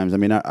 Sometimes,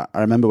 I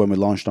remember when we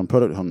launched on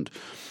Product Hunt,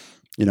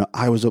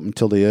 I was up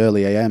until the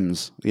early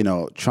AMs,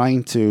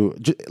 trying to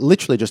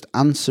literally just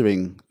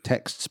answering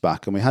texts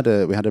back. And we had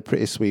a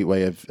pretty sweet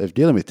way of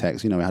dealing with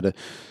text. We had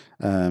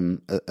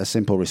a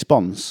simple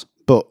response,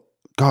 but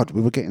God,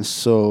 we were getting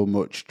so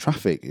much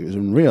traffic. It was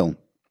unreal.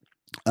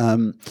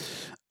 And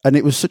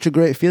it was such a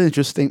great feeling to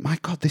just think, my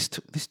God, this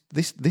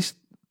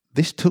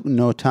took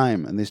no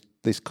time, and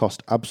this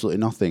cost absolutely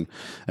nothing.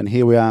 And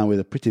here we are with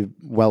a pretty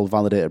well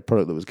validated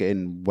product that was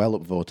getting well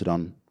upvoted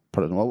on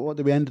product. What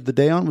did we end the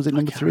day on? Was it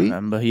number 3? I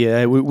remember.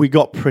 Yeah, we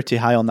got pretty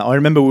high on that. I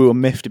remember we were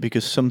miffed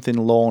because something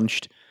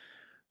launched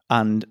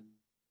and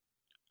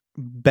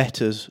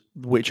betters,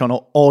 which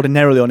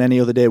ordinarily on any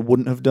other day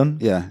wouldn't have done.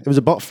 Yeah, it was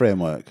a bot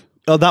framework.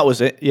 Oh, that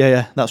was it.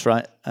 Yeah, that's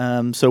right.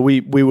 So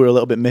we were a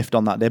little bit miffed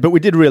on that day, but we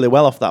did really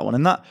well off that one.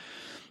 And that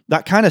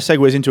kind of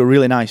segues into a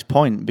really nice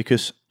point,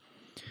 because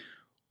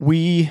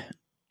we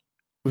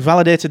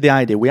validated the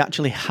idea. We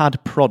actually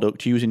had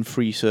product using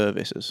free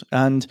services.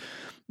 And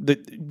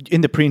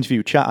in the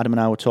pre-interview chat, Adam and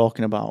I were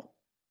talking about,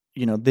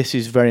 this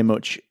is very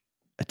much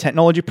a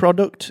technology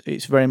product.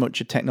 It's very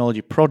much a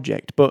technology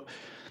project, but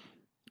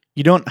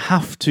you don't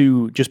have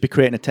to just be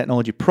creating a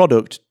technology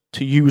product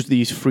to use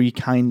these free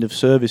kind of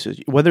services,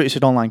 whether it's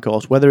an online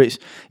course, whether it's,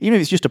 even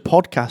if it's just a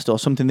podcast or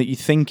something that you're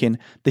thinking,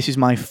 this is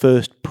my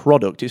first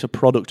product, it's a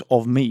product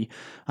of me,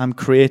 I'm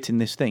creating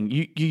this thing.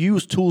 You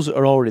use tools that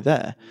are already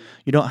there.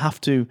 You don't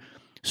have to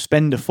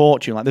spend a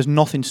fortune. Like, there's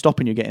nothing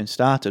stopping you getting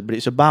started, but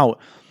it's about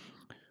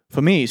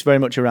for me, it's very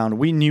much around,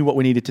 we knew what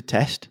we needed to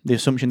test, the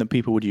assumption that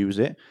people would use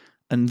it,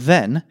 and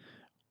then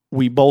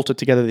we bolted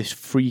together this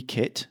free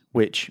kit,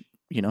 which,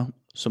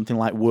 something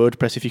like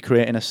WordPress if you're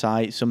creating a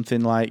site,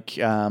 something like,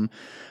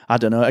 I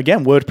don't know,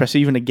 again, WordPress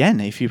even again,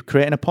 if you're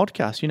creating a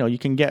podcast, you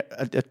can get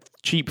a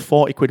cheap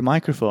 40 quid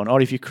microphone,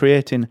 or if you're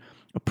creating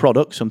a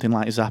product, something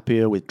like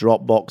Zapier with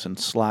Dropbox and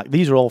Slack,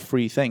 these are all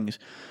free things.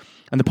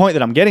 And the point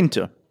that I'm getting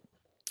to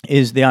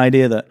is the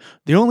idea that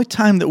the only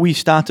time that we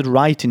started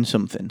writing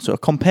something, so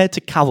compared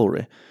to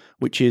Cavalry,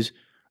 which is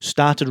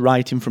started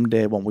writing from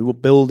day one, we were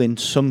building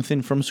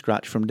something from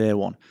scratch from day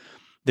one.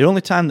 The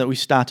only time that we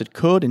started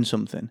coding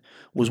something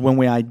was when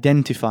we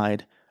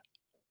identified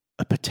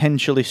a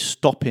potentially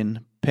stopping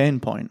pain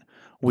point,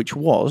 which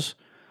was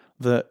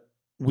that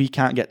we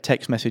can't get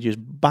text messages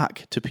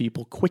back to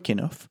people quick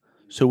enough,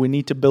 so we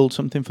need to build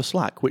something for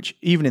Slack, which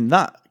even in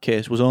that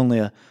case was only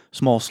a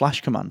small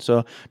 / command.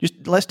 So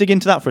just let's dig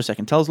into that for a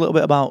second. Tell us a little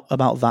bit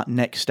about that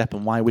next step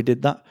and why we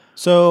did that.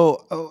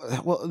 So,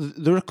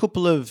 there were a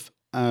couple of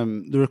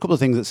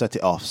things that set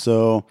it off.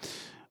 So,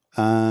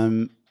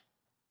 the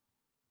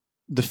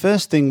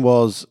first thing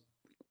was,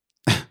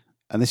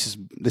 and this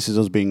is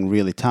us being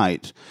really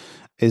tight,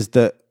 is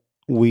that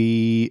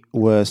we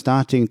were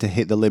starting to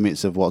hit the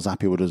limits of what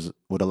Zapier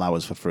would allow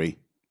us for free.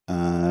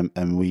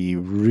 And we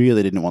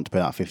really didn't want to pay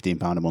that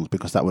 £15 a month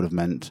because that would have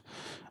meant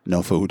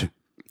no food.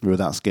 We were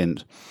that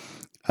skint.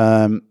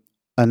 And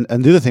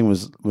the other thing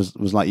was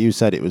like you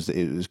said, it was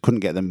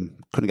couldn't get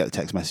the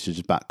text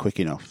messages back quick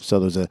enough.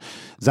 So there's a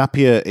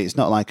Zapier. It's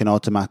not like an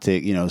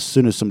automatic. As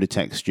soon as somebody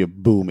texts you,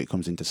 boom, it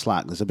comes into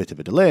Slack. There's a bit of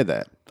a delay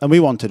there, and we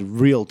wanted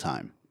real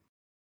time.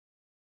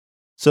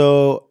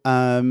 So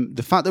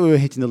the fact that we were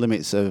hitting the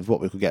limits of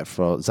what we could get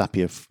for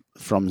Zapier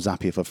from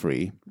Zapier for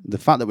free, the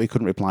fact that we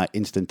couldn't reply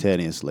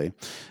instantaneously,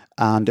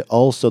 and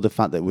also the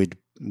fact that we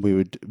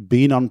would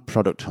been on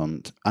Product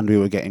Hunt and we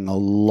were getting a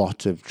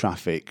lot of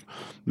traffic,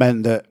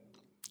 meant that,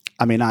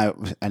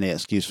 any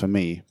excuse for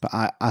me, but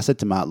I said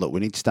to Mark, look, we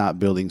need to start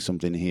building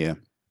something here,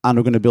 and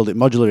we're going to build it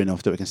modular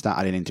enough that we can start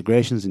adding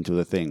integrations into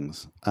other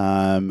things.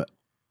 Now,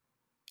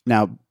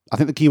 I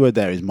think the key word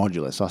there is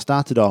modular. So I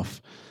started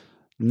off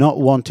not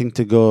wanting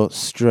to go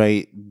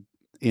straight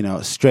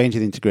into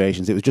the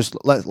integrations. It was just,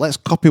 let's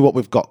copy what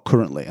we've got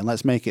currently and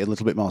let's make it a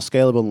little bit more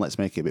scalable and let's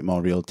make it a bit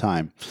more real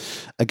time.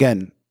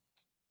 Again,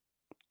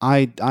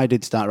 I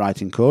did start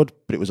writing code,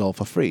 but it was all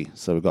for free.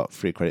 So we got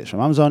free credits from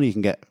Amazon. You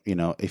can get,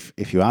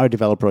 if you are a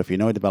developer, if you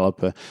know a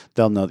developer,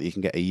 they'll know that you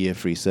can get a year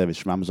free service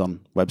from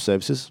Amazon Web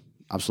Services,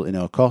 absolutely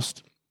no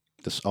cost.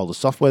 All the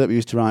software that we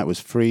used to write was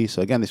free.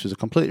 So again, this was a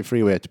completely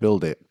free way to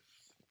build it.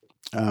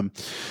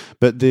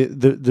 But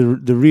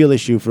the real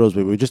issue for us,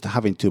 we were just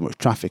having too much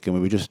traffic and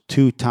we were just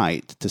too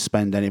tight to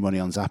spend any money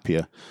on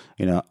Zapier,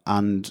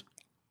 and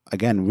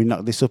again, we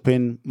knocked this up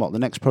in, the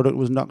next product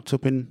was knocked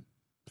up in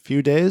a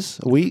few days,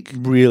 a week?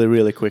 Really,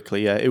 really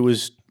quickly, yeah. It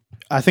was,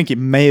 I think it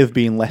may have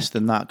been less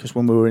than that, because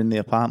when we were in the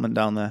apartment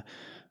down there,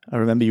 I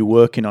remember you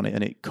working on it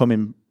and it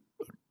coming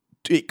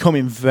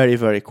very,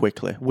 very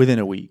quickly, within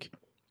a week.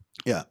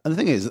 Yeah, and the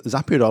thing is,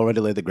 Zapier had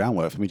already laid the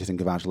groundwork for me to think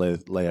of how to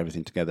lay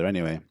everything together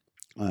anyway.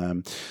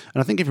 And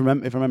I think if I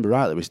remember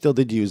rightly, we still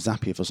did use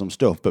Zapier for some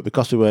stuff, but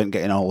because we weren't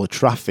getting all the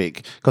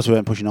traffic, because we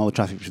weren't pushing all the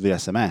traffic through the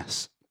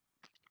SMS,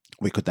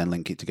 we could then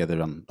link it together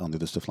on the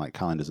other stuff like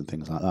calendars and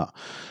things like that.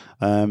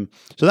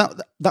 So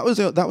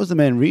that was the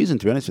main reason,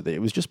 to be honest with you.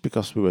 It was just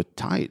because we were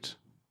tight.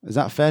 Is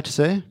that fair to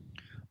say?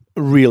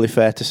 Really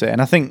fair to say,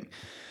 and I think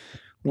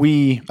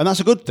and that's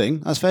a good thing.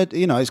 That's fair.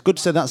 It's good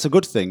to say that's a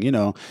good thing.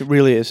 It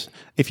really is.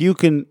 If you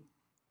can.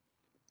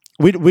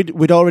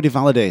 We'd already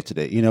validated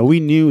it. We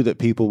knew that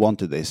people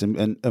wanted this,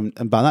 and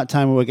by that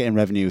time we were getting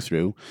revenue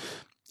through.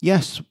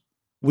 Yes,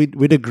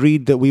 we'd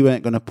agreed that we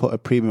weren't going to put a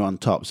premium on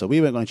top, so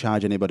we weren't going to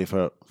charge anybody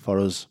for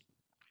us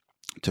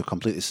to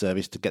complete this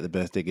service, to get the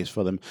birthday gifts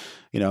for them.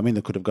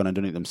 They could have gone and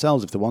done it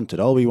themselves if they wanted.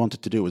 All we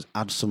wanted to do was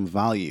add some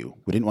value.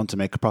 We didn't want to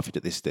make a profit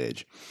at this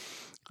stage.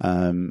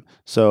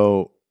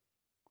 So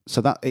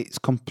that it's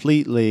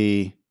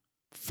completely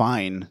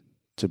fine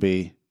to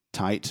be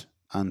tight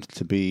and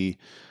to be.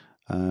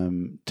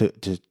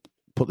 To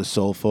put the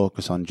sole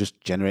focus on just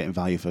generating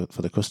value for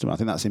the customer. I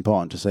think that's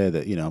important to say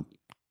that,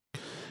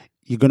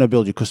 you're going to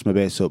build your customer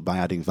base up by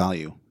adding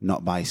value,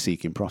 not by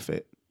seeking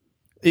profit.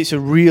 It's a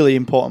really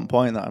important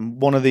point, that,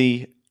 and one of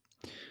the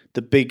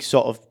big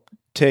sort of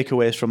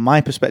takeaways from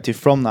my perspective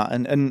from that,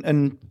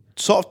 and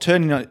sort of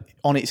turning it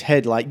on its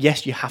head, like,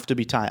 yes, you have to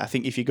be tight. I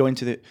think if you go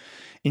into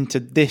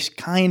this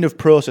kind of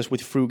process with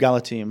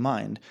frugality in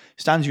mind,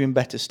 stands you in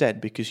better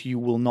stead, because you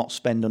will not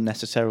spend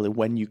unnecessarily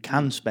when you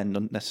can spend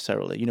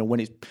unnecessarily.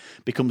 When it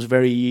becomes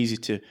very easy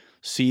to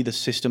see the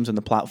systems and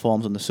the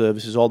platforms and the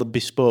services, all the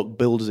bespoke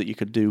builds that you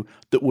could do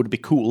that would be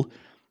cool,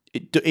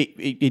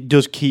 it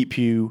does keep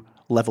you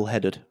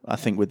level-headed, I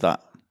think, with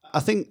that.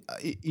 I think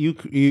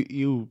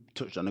you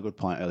touched on a good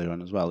point earlier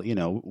on as well.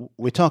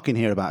 We're talking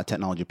here about a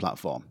technology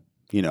platform,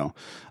 because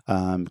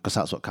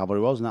that's what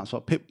Cavalry was and that's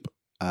what Pip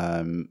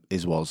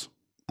was.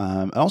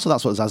 And also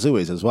that's what Zazu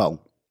is as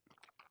well.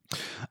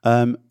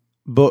 But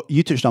But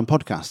you touched on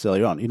podcasts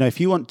earlier on.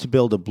 If you want to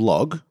build a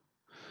blog,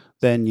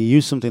 then you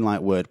use something like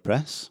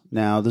WordPress.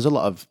 Now, there's a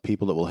lot of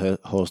people that will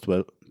host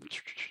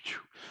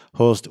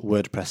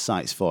WordPress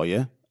sites for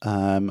you.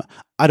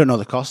 I don't know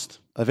the cost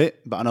of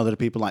it, but I know that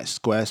people like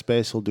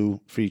Squarespace will do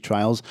free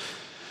trials.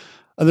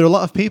 And there are a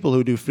lot of people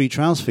who do free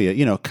trials for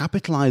you.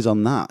 Capitalize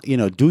on that.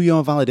 Do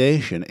your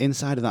validation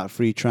inside of that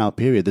free trial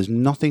period. There's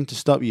nothing to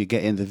stop you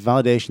getting the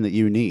validation that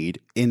you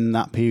need in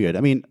that period. I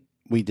mean,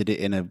 we did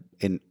it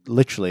in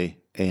literally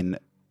in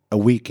a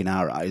week in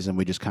our eyes, and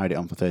we just carried it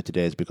on for 30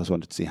 days because we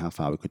wanted to see how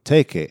far we could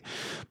take it.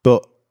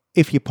 But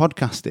if you're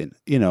podcasting,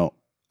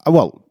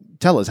 well,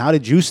 tell us, how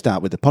did you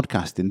start with the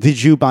podcasting?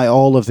 Did you buy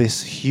all of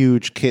this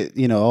huge kit,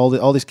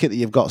 all this kit that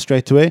you've got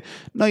straight away?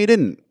 No, you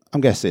didn't,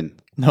 I'm guessing.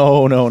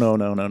 No.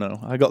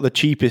 I got the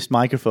cheapest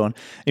microphone.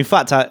 In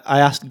fact, I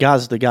asked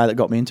Gaz, the guy that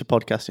got me into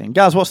podcasting,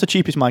 Gaz, what's the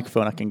cheapest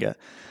microphone I can get?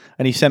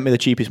 And he sent me the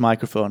cheapest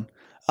microphone.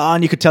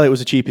 And you could tell it was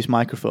the cheapest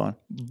microphone.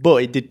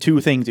 But it did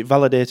two things. It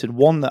validated,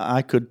 one, that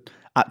I could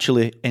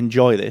actually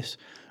enjoy this,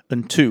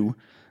 and two,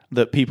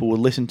 that people would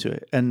listen to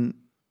it. And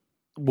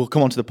we'll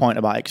come on to the point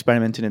about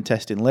experimenting and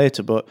testing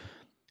later, but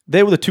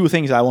they were the two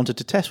things I wanted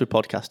to test with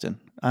podcasting.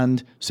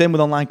 And same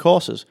with online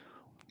courses.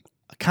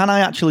 Can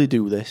I actually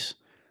do this?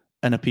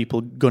 And are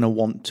people going to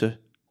want to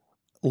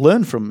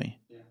learn from me?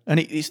 Yeah. And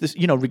it's this,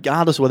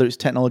 regardless of whether it's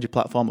technology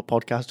platform, a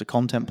podcast, a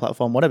content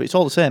platform, whatever, it's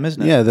all the same,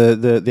 isn't it? Yeah,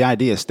 the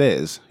idea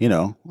stays.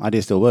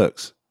 Idea still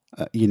works.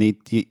 You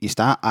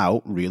start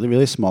out really,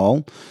 really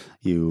small.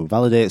 You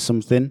validate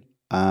something.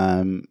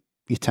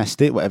 You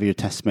test it, whatever your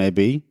test may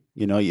be.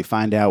 You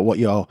find out what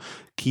your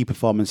key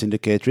performance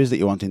indicator is that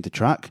you're wanting to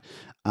track,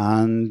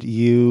 and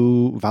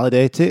you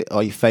validate it,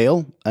 or you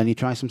fail and you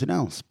try something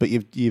else. But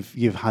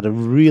you've had a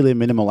really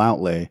minimal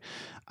outlay,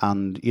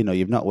 and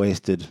you've not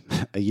wasted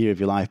a year of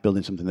your life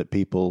building something that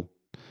people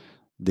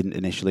didn't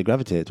initially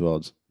gravitate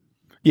towards.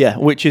 Yeah,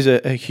 which is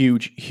a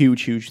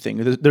huge thing.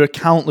 There are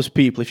countless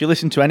people. If you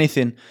listen to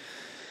anything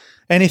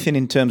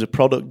in terms of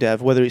product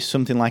dev, whether it's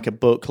something like a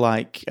book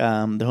like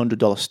the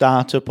 $100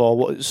 Startup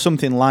or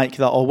something like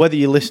that, or whether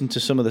you listen to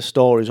some of the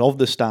stories of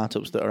the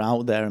startups that are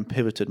out there and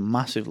pivoted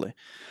massively,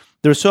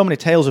 there are so many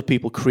tales of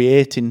people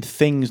creating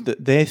things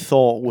that they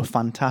thought were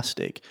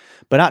fantastic,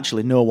 but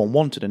actually no one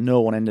wanted and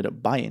no one ended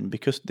up buying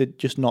because they'd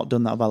just not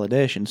done that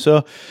validation.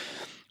 So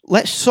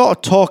let's sort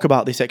of talk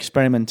about this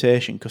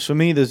experimentation, because for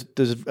me there's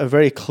a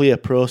very clear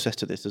process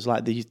to this. There's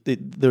like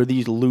there are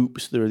these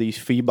loops, there are these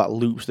feedback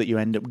loops that you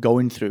end up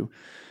going through,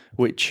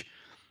 which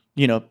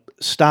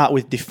start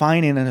with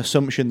defining an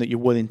assumption that you're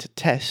willing to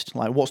test,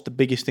 like what's the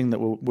biggest thing that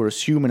we're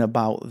assuming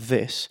about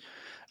this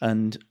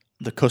and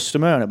the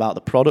customer and about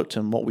the product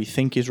and what we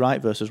think is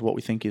right versus what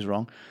we think is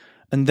wrong.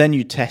 And then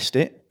you test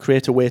it,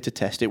 create a way to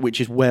test it, which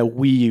is where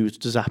we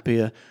used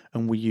Zapier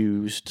and we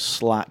used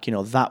Slack.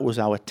 That was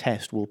our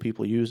test. Will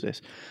people use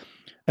this?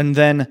 And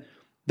then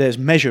there's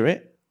measure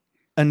it.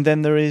 And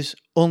then there is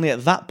only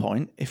at that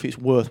point, if it's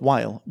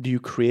worthwhile, do you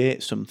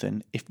create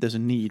something if there's a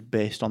need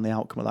based on the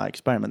outcome of that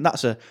experiment?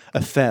 That's a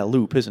fair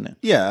loop, isn't it?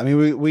 Yeah, I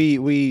mean,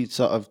 we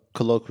sort of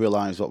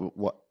colloquialize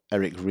what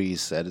Eric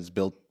Ries said as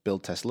build,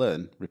 test,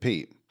 learn,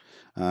 repeat.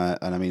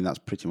 And I mean, that's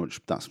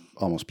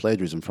almost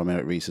plagiarism from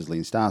Eric Ries's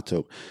Lean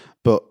Startup.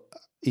 But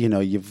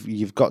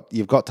you've got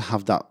to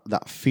have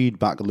that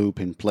feedback loop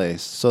in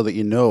place so that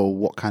you know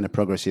what kind of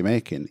progress you're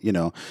making.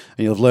 And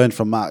you've learned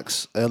from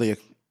Mark's earlier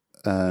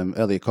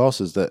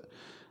courses that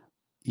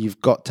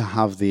you've got to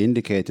have the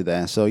indicator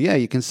there. So yeah,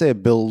 you can say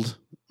build.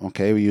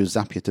 Okay, we use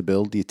Zapier to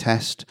build. You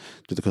test.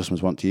 Do the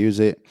customers want to use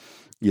it?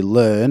 You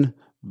learn,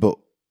 but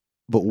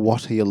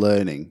what are you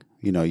learning?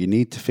 You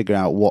need to figure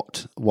out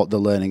what the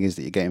learning is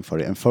that you're getting for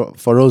it. And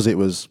for us, it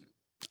was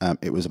about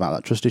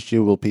that trust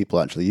issue. Will people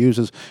actually use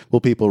us?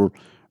 Will people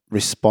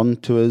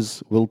respond to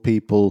us? Will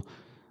people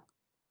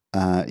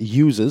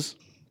use us?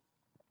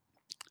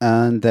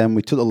 And then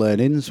we took the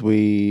learnings.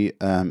 We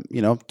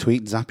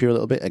tweaked Zapier a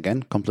little bit,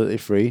 again, completely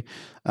free,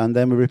 and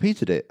then we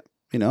repeated it.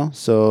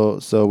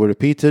 So we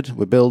repeated,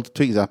 we build,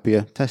 tweak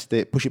Zapier, test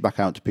it, push it back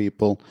out to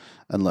people,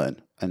 and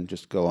learn, and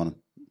just go on.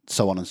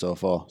 So on and so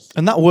forth.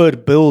 And that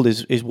word build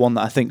is one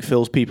that I think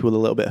fills people with a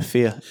little bit of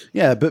fear.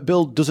 Yeah, but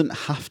build doesn't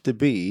have to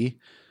be,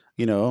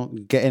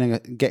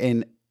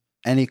 getting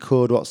any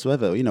code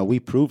whatsoever. We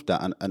proved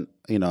that, and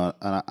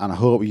I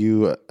hope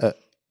you at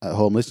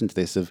home listening to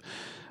this have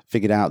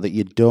figured out that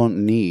you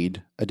don't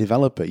need a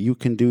developer. You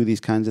can do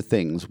these kinds of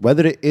things,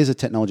 whether it is a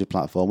technology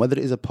platform, whether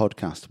it is a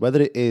podcast, whether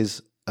it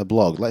is a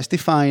blog. Let's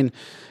define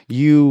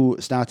you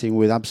starting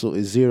with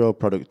absolutely zero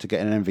product to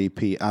get an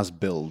MVP as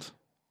build.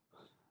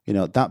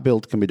 That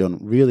build can be done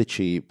really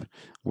cheap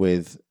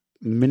with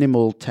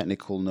minimal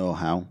technical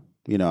know-how.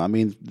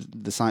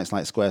 The sites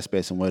like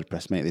Squarespace and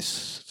WordPress make this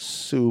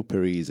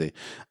super easy.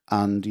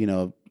 And,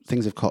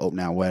 things have caught up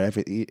now where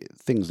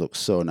things look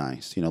so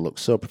nice, look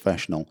so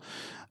professional.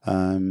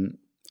 And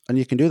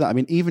you can do that. I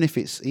mean, even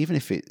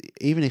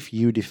if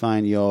you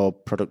define your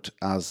product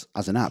as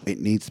an app, it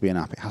needs to be an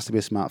app. It has to be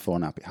a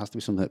smartphone app. It has to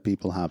be something that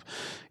people have.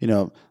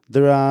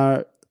 There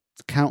are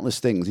countless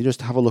things. You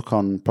just have a look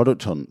on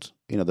Product Hunt.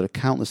 There are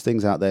countless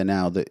things out there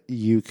now that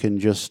you can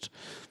just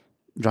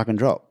drag and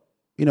drop.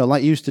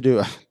 Like you used to do.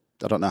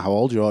 I don't know how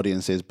old your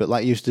audience is, but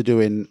like you used to do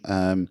in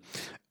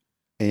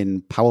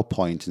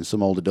PowerPoint and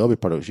some old Adobe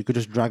products, you could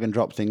just drag and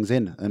drop things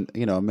in and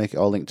make it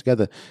all link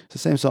together. It's the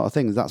same sort of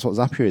thing. That's what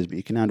Zapier is, but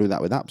you can now do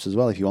that with apps as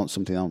well if you want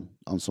something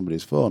on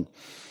somebody's phone.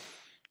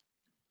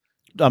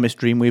 I miss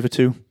Dreamweaver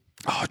too.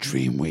 Oh,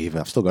 Dreamweaver!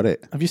 I've still got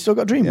it. Have you still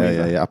got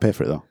Dreamweaver? Yeah. I pay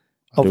for it though.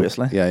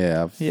 Obviously.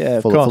 Yeah. Of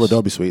full course.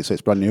 Adobe suite, so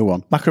it's a brand new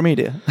one.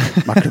 Macromedia.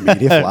 Flash.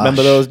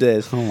 Remember those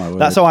days? Oh my word.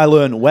 That's how I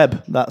learned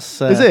web. That's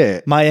is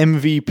it my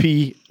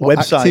MVP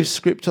website.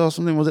 ActiveScript or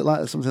something? Was it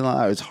like something like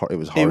that? It was horrible.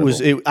 It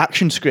was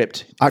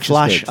ActionScript.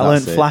 Flash. I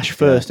learned Flash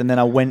first, and then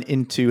I went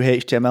into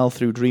HTML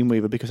through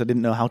Dreamweaver because I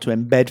didn't know how to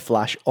embed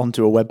Flash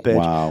onto a web page.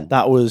 Wow.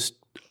 That was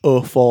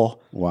 04.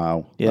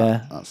 Wow.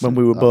 Yeah, when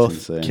we were both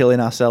insane. Killing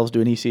ourselves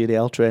doing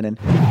ECDL training.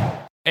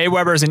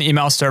 Aweber is an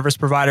email service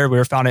provider. We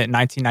were founded in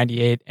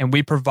 1998, and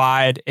we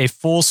provide a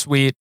full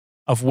suite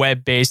of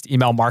web-based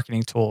email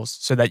marketing tools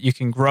so that you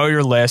can grow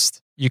your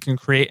list, you can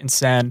create and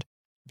send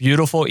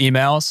beautiful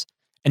emails,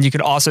 and you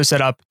can also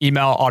set up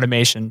email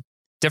automation,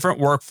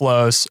 different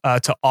workflows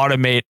to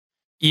automate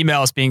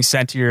emails being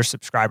sent to your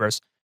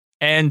subscribers.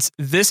 And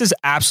this is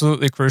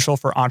absolutely crucial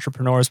for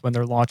entrepreneurs when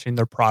they're launching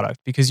their product,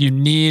 because you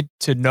need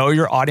to know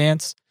your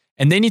audience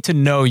and they need to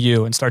know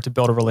you and start to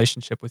build a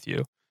relationship with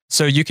you.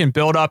 So you can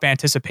build up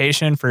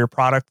anticipation for your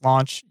product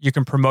launch. You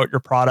can promote your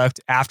product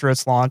after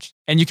it's launched,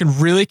 and you can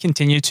really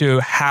continue to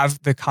have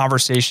the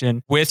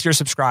conversation with your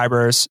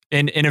subscribers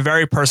in a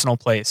very personal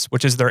place,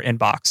 which is their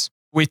inbox.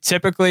 We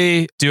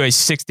typically do a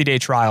 60-day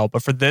trial,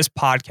 but for this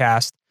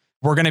podcast,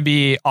 we're going to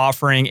be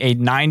offering a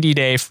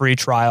 90-day free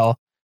trial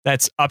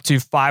that's up to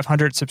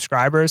 500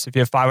 subscribers. If you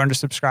have 500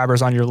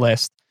 subscribers on your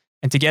list,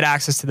 and to get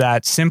access to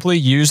that, simply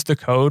use the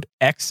code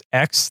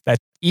XX,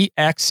 that's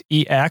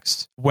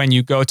EXEX, when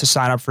you go to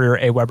sign up for your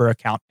Aweber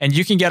account. And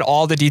you can get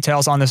all the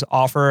details on this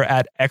offer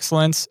at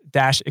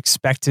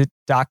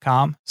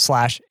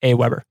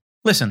excellence-expected.com/Aweber.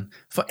 Listen,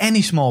 for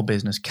any small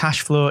business,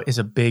 cash flow is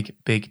a big,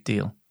 big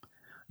deal.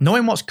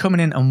 Knowing what's coming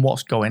in and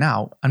what's going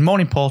out, and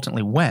more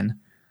importantly, when,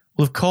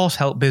 will of course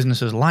help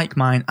businesses like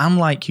mine and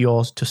like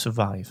yours to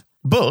survive.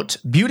 But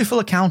beautiful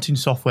accounting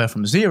software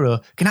from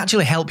Xero can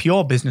actually help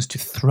your business to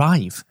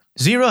thrive.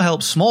 Xero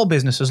helps small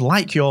businesses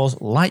like yours,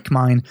 like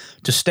mine,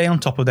 to stay on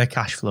top of their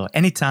cash flow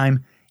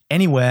anytime,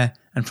 anywhere,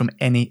 and from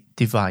any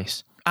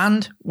device.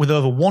 And with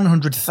over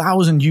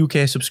 100,000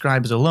 UK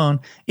subscribers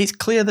alone, it's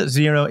clear that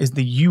Xero is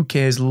the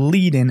UK's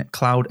leading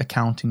cloud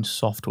accounting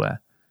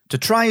software. To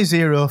try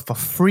Xero for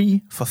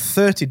free for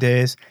 30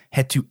 days,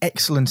 head to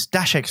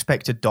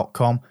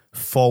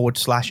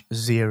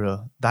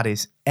excellence-expected.com/Xero. That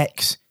is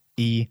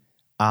XERO.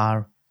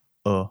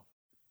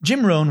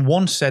 Jim Rohn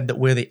once said that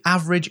we're the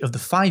average of the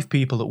 5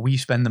 people that we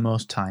spend the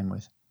most time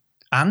with.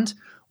 And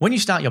when you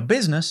start your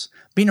business,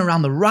 being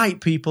around the right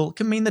people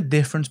can mean the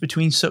difference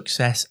between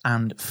success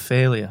and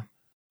failure.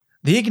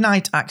 The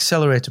Ignite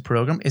Accelerator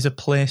program is a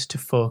place to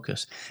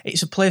focus.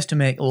 It's a place to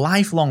make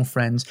lifelong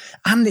friends,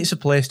 and it's a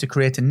place to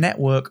create a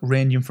network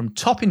ranging from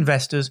top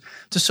investors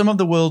to some of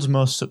the world's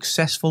most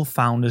successful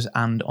founders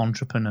and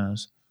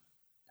entrepreneurs.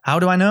 How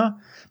do I know?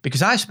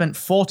 Because I spent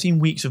 14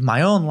 weeks of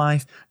my own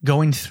life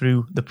going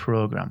through the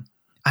program,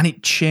 and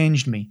it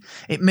changed me.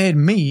 It made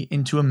me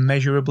into a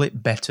measurably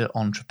better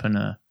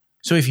entrepreneur.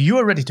 So if you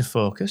are ready to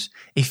focus,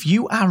 if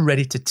you are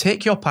ready to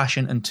take your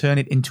passion and turn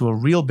it into a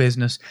real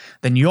business,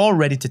 then you're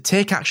ready to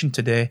take action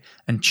today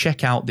and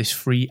check out this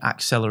free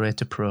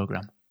accelerator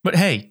program. But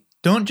hey,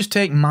 don't just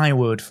take my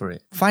word for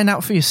it. Find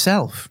out for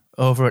yourself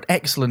over at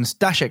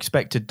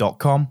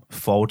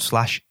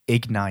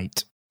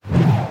excellence-expected.com/ignite.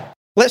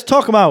 Let's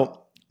talk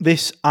about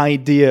this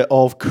idea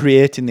of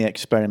creating the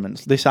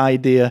experiments, this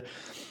idea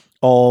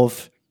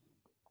of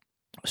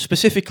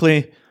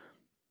specifically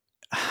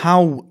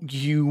how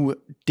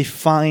you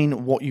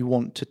define what you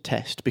want to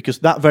test, because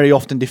that very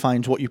often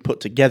defines what you put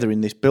together in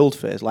this build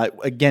phase. Like,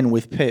 again,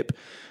 with Pip,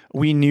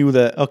 we knew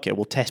that, okay,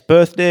 we'll test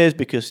birthdays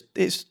because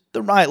it's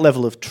the right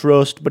level of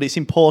trust, but it's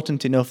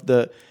important enough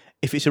that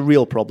if it's a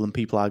real problem,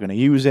 people are going to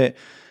use it.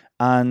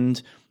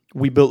 And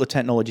we built the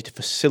technology to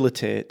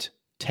facilitate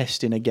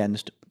testing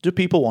against, do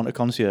people want a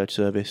concierge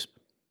service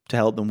to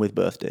help them with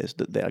birthdays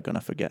that they are going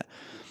to forget?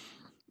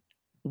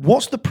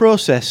 What's the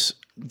process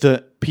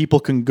that people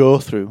can go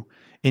through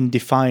in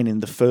defining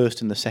the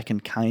first and the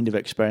second kind of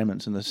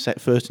experiments and the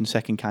first and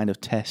second kind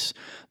of tests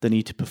they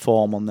need to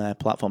perform on their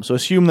platform? So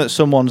assume that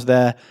someone's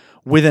there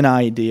with an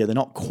idea, they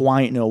not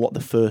quite know what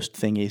the first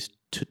thing is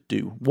to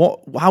do.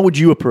 How would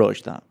you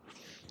approach that?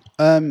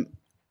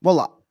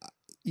 Well,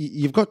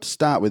 you've got to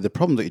start with the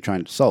problem that you're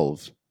trying to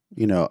solve,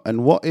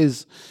 and what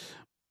is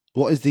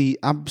the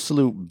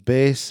absolute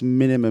base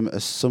minimum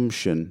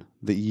assumption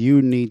that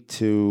you need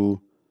to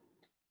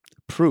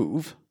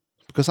prove,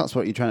 because that's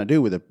what you're trying to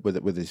do with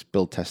this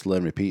build, test,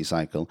 learn, repeat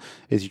cycle,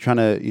 is you're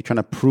trying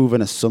to prove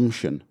an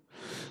assumption.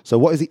 So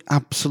what is the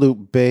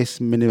absolute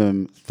base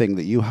minimum thing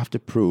that you have to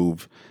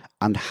prove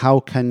and how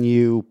can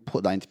you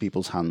put that into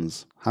people's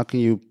hands? How can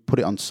you put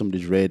it on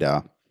somebody's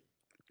radar?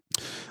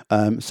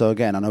 So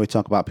again, I know we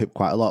talk about PIP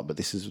quite a lot, but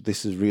this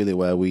is really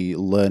where we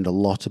learned a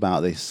lot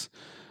about this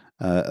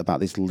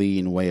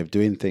lean way of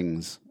doing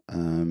things,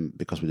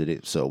 because we did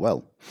it so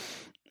well.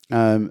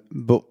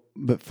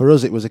 But for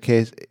us, it was a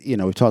case.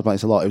 We've talked about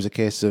this a lot. It was a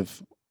case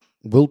of,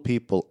 will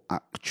people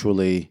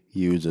actually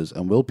use us,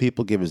 and will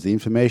people give us the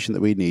information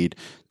that we need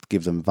to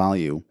give them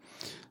value?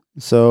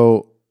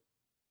 So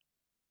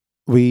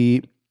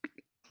we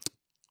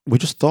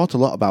just thought a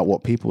lot about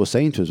what people were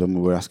saying to us when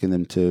we were asking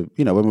them to,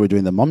 when we were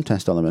doing the mom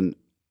test on them, and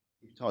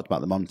we talked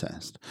about the mom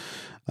test.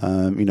 There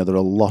are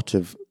a lot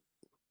of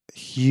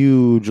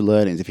huge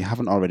learnings. If you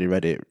haven't already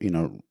read it,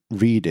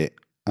 read it.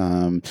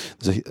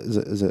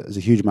 There's a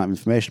huge amount of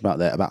information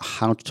about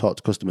how to talk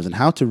to customers and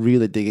how to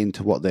really dig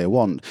into what they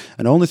want.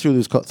 And only through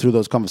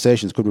those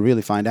conversations could we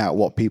really find out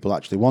what people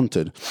actually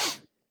wanted.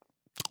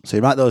 So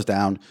you write those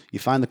down, you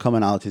find the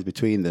commonalities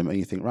between them, and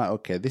you think, right,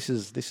 okay, this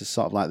is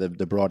sort of like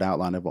the broad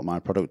outline of what my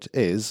product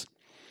is.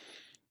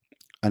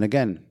 And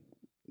again,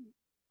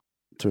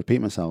 to repeat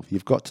myself,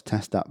 you've got to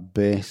test that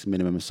base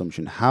minimum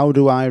assumption. How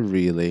do I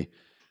really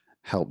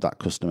help that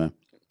customer?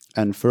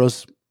 And for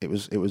us, it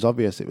was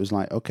obvious. It was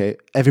like, okay,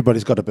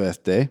 everybody's got a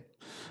birthday.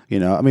 We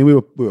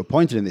were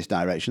pointed in this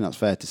direction. That's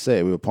fair to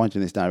say. We were pointed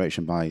in this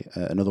direction by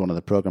another one of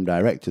the program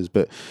directors,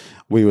 but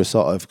we were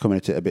sort of coming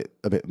at it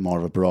a bit more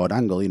of a broad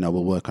angle.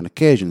 We'll work on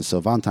occasions. So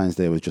Valentine's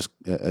Day was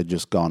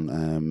just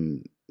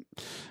gone.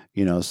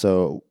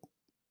 So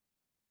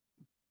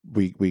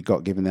we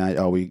got given the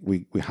idea.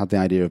 We had the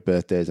idea of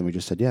birthdays, and we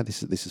just said, yeah,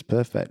 this is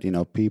perfect.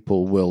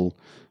 People will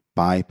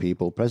buy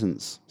people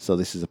presents. So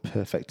this is a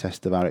perfect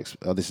test of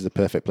this is a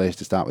perfect place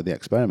to start with the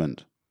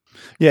experiment.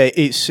 Yeah,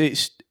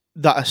 it's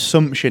that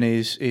assumption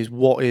is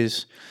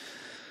what's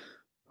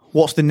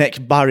the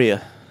next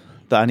barrier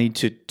that I need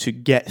to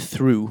get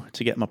through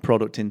to get my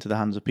product into the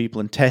hands of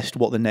people, and test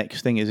what the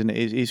next thing is. And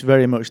it's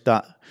very much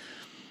that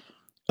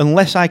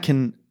unless I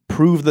can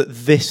prove that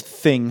this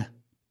thing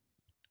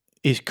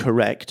is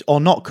correct or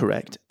not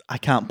correct, I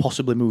can't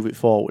possibly move it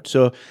forward.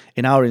 So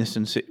in our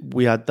instance,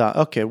 we had that,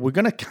 okay, we're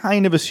going to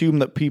kind of assume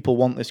that people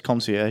want this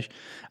concierge,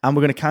 and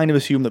we're going to kind of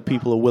assume that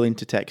people are willing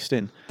to text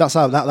in. That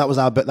was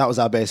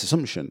our base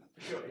assumption.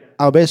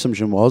 Our base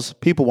assumption was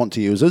people want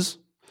to use us.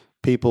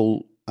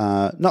 People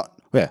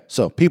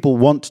So people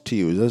want to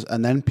use us,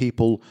 and then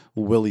people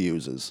will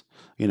use us.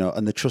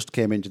 And the trust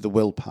came into the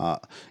will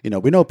part. We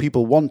know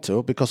people want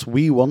to because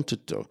we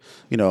wanted to.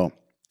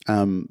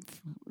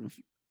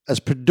 As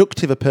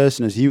productive a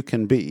person as you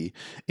can be,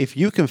 if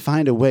you can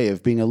find a way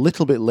of being a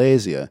little bit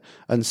lazier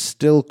and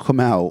still come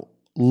out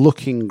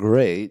looking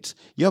great,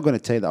 you're going to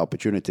take that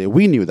opportunity.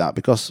 We knew that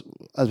because,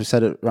 as we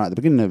said right at the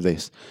beginning of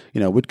this,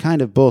 we'd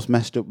kind of both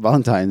messed up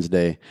Valentine's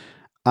Day.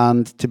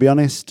 And to be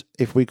honest,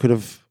 if we could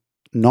have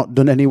not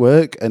done any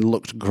work and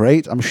looked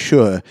great, I'm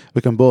sure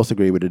we can both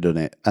agree we'd have done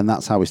it. And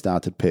that's how we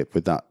started PIP,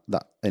 with that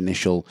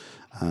initial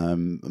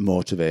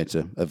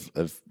motivator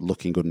of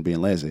looking good and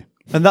being lazy.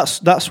 And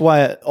that's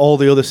why all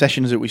the other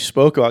sessions that we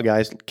spoke about,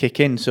 guys, kick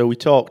in. So we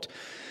talked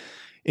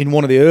in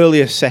one of the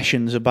earlier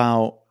sessions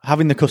about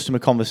having the customer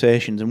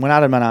conversations. And when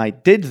Adam and I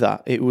did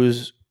that, it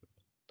was,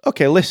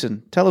 okay,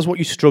 listen, tell us what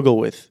you struggle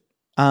with.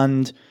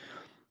 And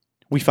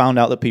we found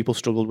out that people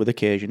struggled with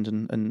occasions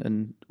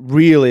and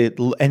really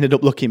ended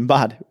up looking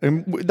bad.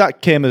 And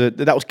that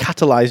was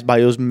catalyzed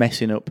by us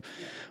messing up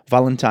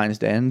Valentine's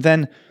Day. And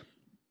then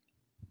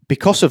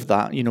because of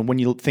that, when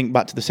you think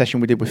back to the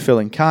session we did with Phil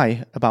and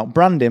Kai about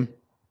branding,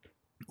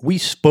 we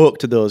spoke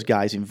to those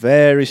guys in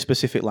very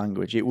specific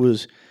language. It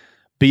was,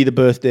 be the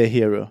birthday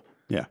hero.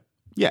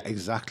 Yeah,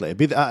 exactly.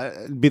 Be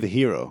the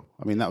hero.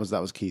 I mean, that was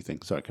a key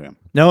thing. Sorry, carry on.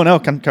 No,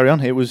 carry on.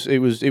 It was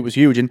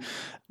huge. And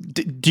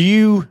do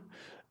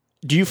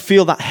you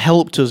feel that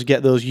helped us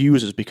get those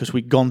users because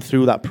we'd gone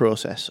through that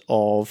process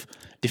of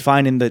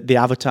defining the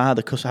avatar,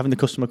 having the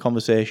customer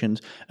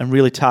conversations, and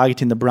really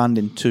targeting the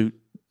branding to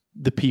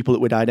the people that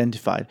we'd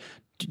identified?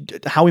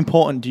 How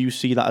important do you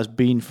see that as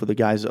being for the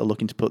guys that are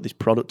looking to put this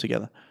product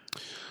together?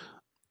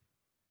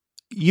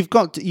 You've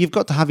got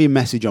to have your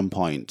message on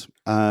point.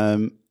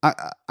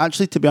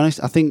 Actually, to be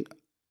honest, I think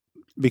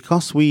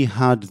because we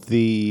had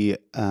we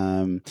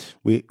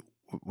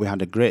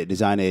had a great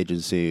design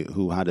agency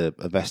who had a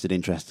vested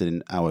interest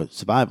in our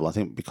survival. I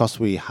think because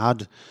we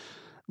had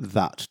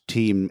that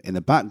team in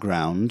the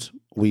background,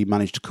 we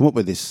managed to come up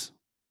with this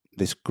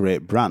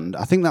great brand.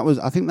 I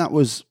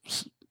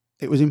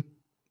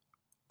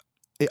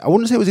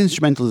wouldn't say it was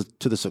instrumental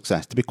to the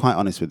success, to be quite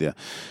honest with you.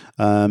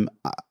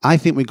 I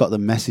think we got the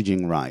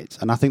messaging right.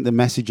 And I think the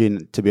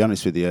messaging, to be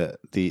honest with you,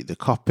 the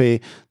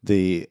copy,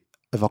 the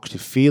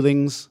evocative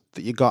feelings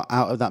that you got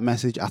out of that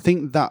message, I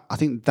think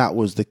that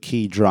was the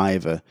key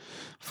driver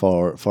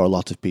for a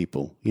lot of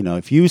people.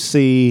 If you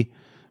see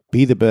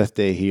Be the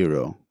Birthday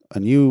Hero,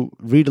 and you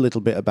read a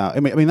little bit about, I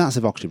mean that's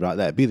evocative right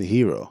there. Be the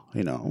hero.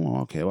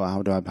 Okay, well,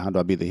 how do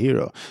I be the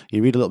hero?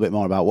 You read a little bit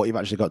more about what you've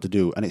actually got to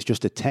do, and it's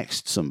just to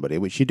text somebody,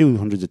 which you do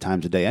hundreds of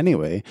times a day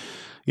anyway.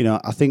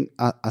 I think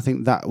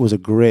that was a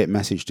great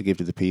message to give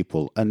to the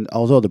people. And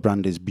although the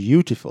brand is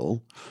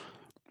beautiful,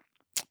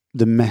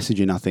 the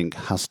messaging I think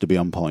has to be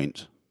on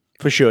point.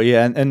 For sure,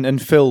 yeah, and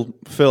Phil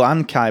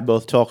and Kai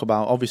both talk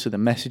about obviously the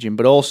messaging,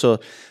 but also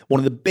one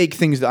of the big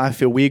things that I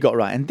feel we got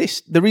right, and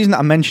the reason that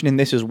I'm mentioning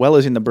this as well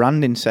as in the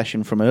branding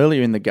session from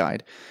earlier in the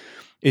guide,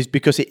 is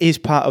because it is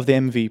part of the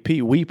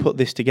MVP. We put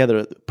this together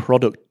at the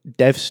product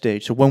dev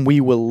stage. So when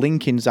we were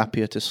linking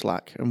Zapier to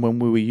Slack, and when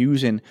we were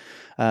using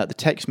the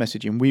text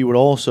messaging, we were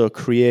also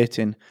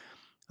creating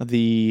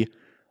the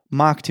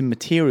marketing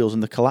materials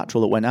and the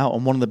collateral that went out.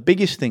 And one of the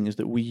biggest things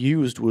that we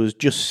used was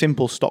just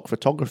simple stock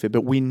photography,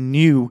 but we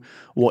knew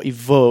what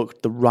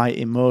evoked the right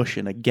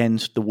emotion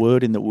against the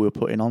wording that we were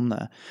putting on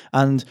there.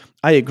 And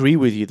I agree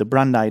with you, the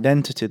brand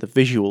identity, the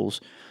visuals,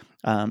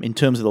 in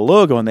terms of the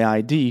logo and the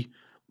ID,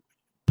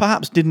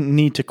 perhaps didn't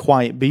need to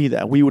quite be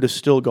there. We would have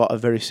still got a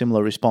very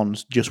similar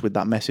response just with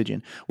that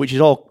messaging, which is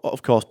all,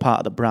 of course, part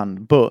of the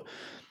brand. But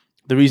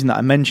the reason that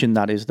I mentioned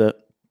that is that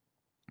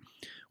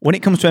when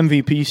it comes to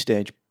MVP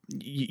stage,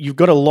 you've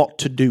got a lot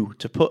to do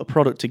to put a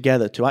product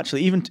together to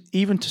actually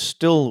even to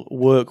still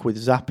work with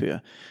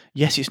Zapier.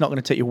 Yes, it's not going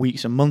to take you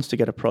weeks and months to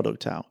get a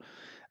product out,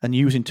 and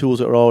using tools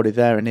that are already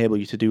there enable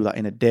you to do that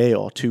in a day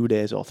or 2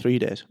 days or 3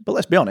 days. But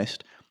let's be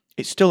honest,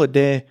 it's still a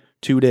day,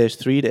 2 days,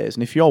 3 days.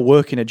 And if you're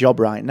working a job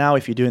right now,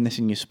 if you're doing this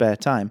in your spare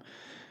time,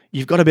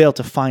 you've got to be able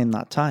to find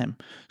that time.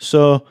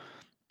 So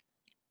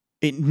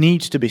it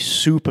needs to be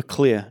super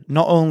clear,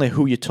 not only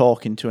who you're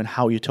talking to and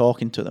how you're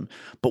talking to them,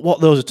 but what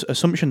those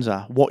assumptions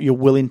are, what you're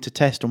willing to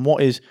test, and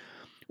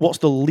what's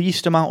the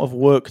least amount of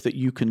work that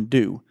you can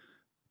do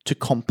to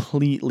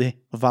completely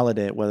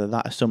validate whether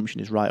that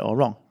assumption is right or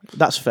wrong.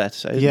 That's fair to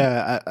say, isn't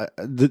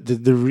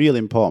it? The real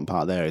important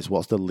part there is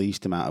what's the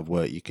least amount of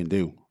work you can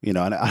do.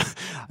 And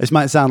this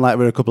might sound like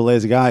we're a couple of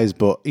lazy guys,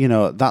 but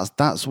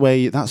that's where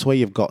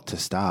you've got to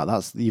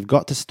start. You've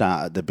got to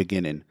start at the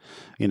beginning,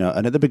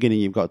 and at the beginning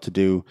you've got to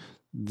do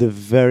the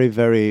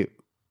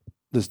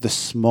the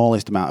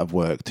smallest amount of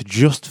work to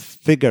just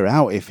figure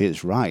out if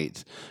it's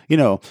right.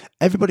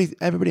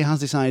 Everybody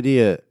has this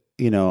idea.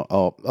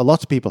 Or a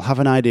lot of people have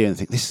an idea and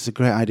think, this is a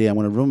great idea, I'm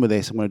going to run with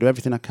this, I'm going to do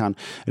everything I can.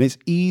 And it's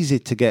easy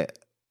to get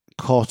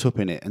caught up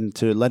in it and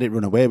to let it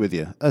run away with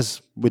you, as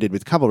we did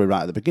with Cavalry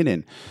right at the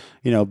beginning.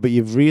 But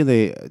you've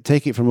really,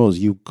 take it from us,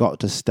 you've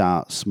got to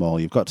start small.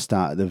 You've got to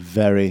start at the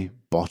very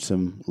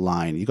bottom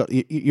line.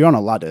 You're on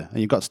a ladder and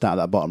you've got to start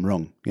at that bottom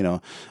rung,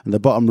 and the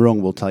bottom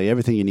rung will tell you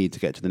everything you need to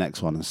get to the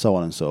next one, and so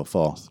on and so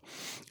forth.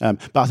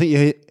 But I think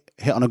you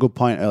hit on a good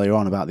point earlier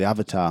on about the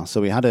avatar.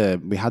 So we had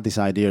this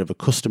idea of a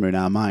customer in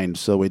our mind.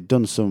 So we'd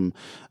done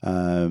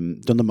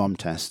the mom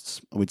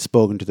tests. We'd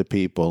spoken to the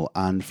people,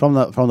 and from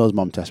those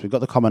mom tests, we got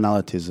the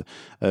commonalities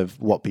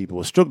of what people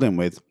were struggling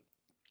with.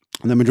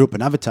 And then we drew up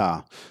an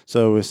avatar.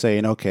 So we're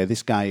saying, okay,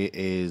 this guy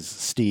is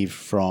Steve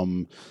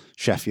from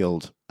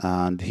Sheffield,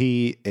 and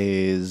he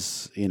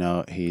is,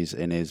 he's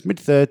in his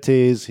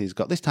mid-30s, he's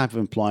got this type of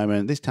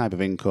employment, this type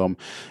of income,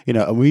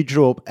 and we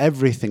drew up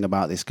everything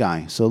about this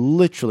guy. So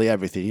literally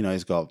everything,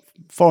 he's got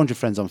 400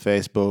 friends on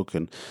Facebook,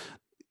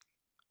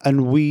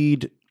 and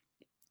we'd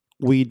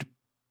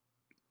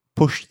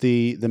pushed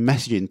the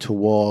messaging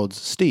towards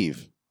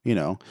Steve,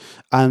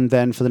 and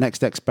then for the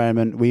next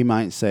experiment, we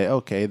might say,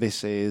 okay,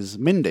 this is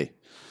Mindy.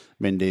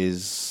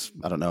 Mindy's,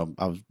 I don't know,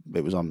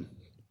 it was on...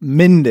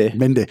 Mindy.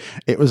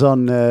 It was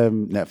on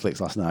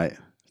Netflix last night.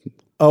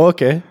 Oh,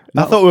 okay.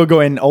 I thought we were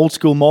going old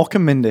school Mork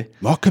and Mindy.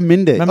 Mork and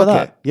Mindy. Remember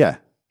that? Yeah.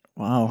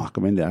 Wow. Mork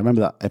and Mindy. I remember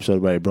that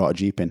episode where he brought a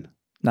Jeep in.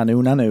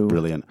 Nanu.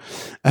 Brilliant.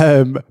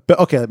 But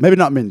okay, maybe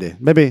not Mindy.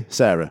 Maybe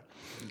Sarah.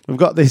 We've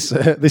got this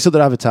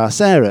other avatar,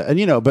 Sarah,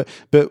 and but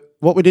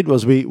what we did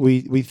was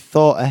we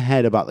thought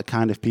ahead about the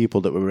kind of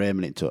people that we were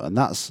aiming it to, and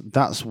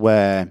that's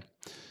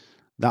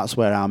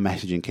where our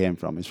messaging came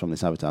from, is from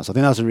this avatar. So I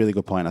think that's a really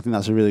good point. I think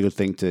that's a really good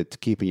thing to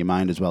keep in your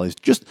mind as well, is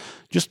just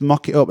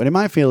mock it up. And it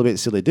might feel a bit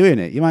silly doing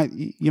it. You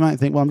might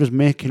think, well, I'm just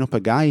making up a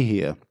guy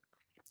here.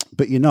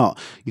 But you're not.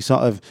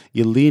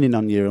 You're leaning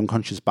on your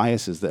unconscious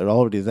biases that are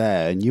already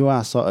there, and you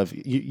are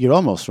you're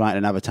almost writing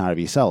an avatar of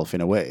yourself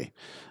in a way,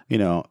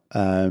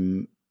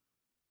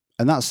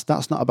 and that's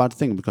not a bad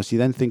thing, because you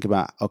then think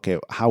about, okay,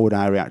 how would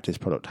I react to this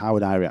product? How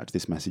would I react to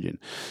this messaging?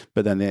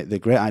 But then the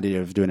great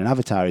idea of doing an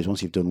avatar is,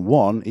 once you've done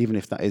one, even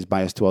if that is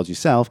biased towards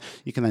yourself,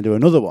 you can then do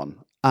another one.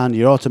 And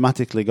you're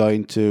automatically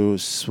going to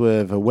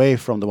swerve away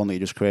from the one that you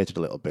just created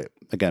a little bit.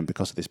 Again,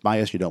 because of this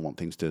bias, you don't want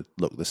things to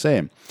look the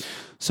same.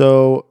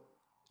 So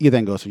you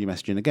then go through your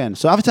messaging again.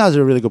 So avatars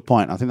are a really good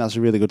point. I think that's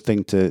a really good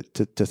thing to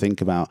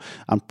think about,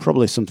 and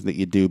probably something that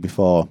you do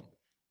before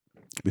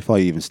you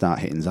even start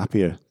hitting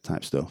Zapier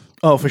type stuff.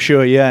 Oh, for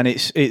sure, yeah. And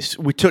it's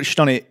we touched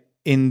on it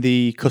in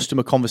the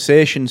customer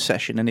conversation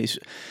session, and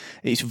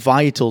it's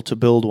vital to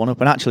build one up.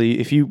 And actually,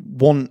 if you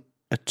want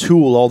a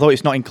tool, although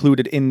it's not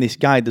included in this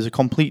guide. There's a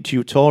complete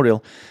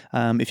tutorial.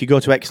 If you go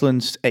to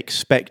Excellence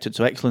Expected,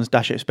 so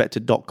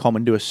excellence-expected.com,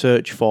 and do a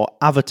search for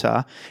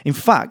Avatar. In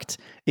fact,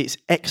 it's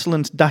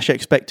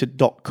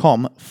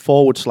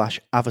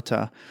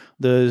excellence-expected.com/avatar.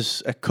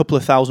 There's a couple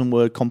of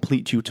 1,000-word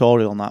complete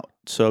tutorial on that.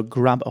 So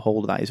grab a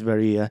hold of that. It's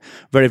very,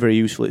 very, very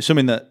useful. It's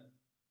something that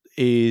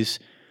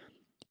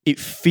it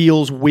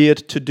feels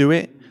weird to do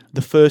it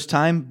the first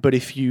time, but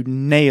if you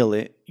nail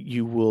it,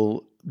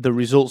 the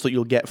results that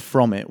you'll get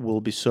from it will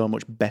be so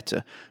much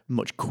better,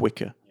 much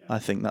quicker. I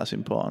think that's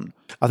important.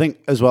 I think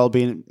as well,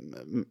 being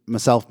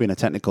a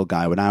technical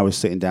guy, when I was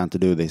sitting down to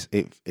do this,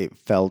 it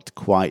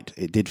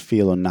did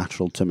feel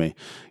unnatural to me.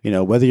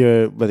 Whether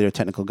you're a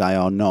technical guy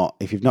or not,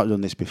 if you've not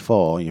done this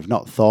before, you've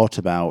not thought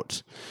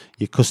about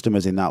your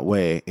customers in that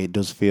way, it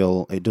does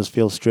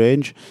feel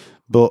strange.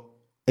 But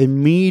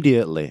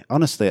immediately,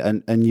 honestly,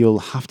 and you'll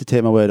have to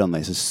take my word on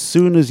this, as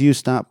soon as you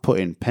start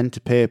putting pen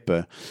to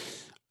paper,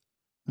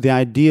 the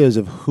ideas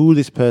of who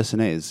this person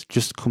is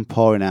just come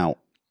pouring out,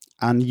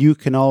 and you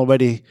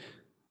already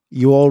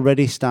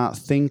start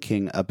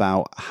thinking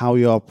about how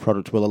your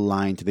product will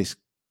align to this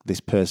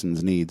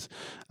person's needs.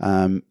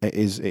 It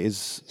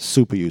is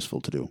super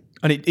useful to do,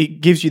 and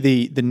it gives you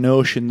the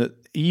notion that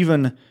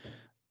even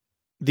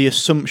the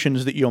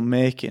assumptions that you're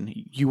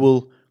making, you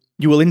will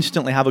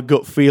instantly have a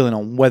gut feeling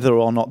on whether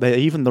or not they're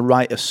even the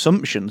right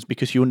assumptions,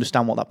 because you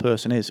understand what that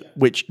person is,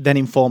 which then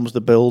informs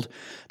the build,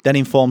 then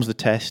informs the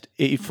test.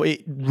 It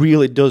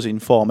really does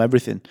inform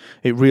everything.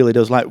 It really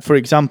does. Like, for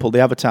example, the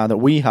avatar that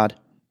we had,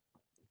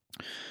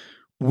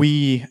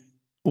 we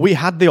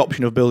had the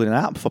option of building an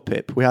app for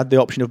Pip. We had the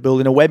option of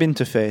building a web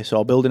interface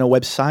or building a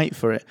website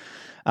for it.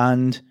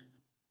 And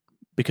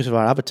because of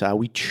our avatar,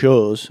 we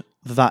chose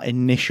that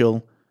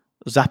initial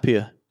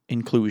Zapier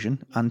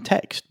inclusion and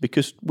text,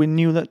 because we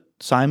knew that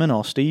Simon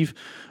or Steve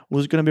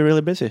was going to be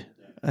really busy,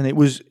 and it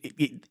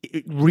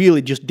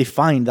really just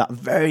defined that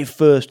very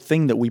first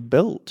thing that we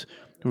built.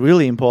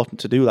 Really important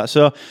to do that.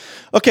 So,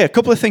 okay, a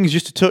couple of things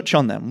just to touch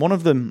on them. One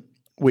of them,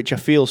 which I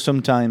feel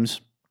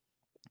sometimes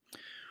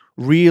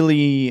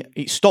really,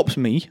 it stops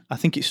me. I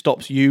think it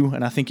stops you,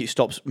 and I think it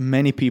stops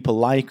many people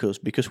like us,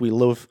 because we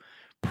love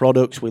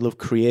products, we love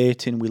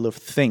creating, we love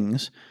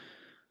things,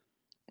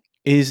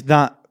 is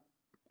that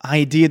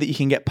idea that you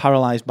can get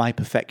paralyzed by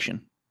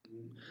perfection.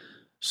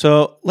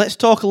 So let's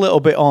talk a little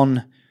bit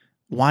on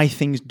why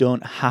things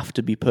don't have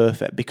to be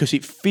perfect, because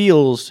it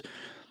feels...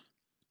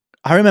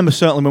 I remember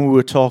certainly when we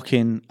were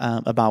talking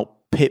about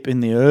Pip in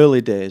the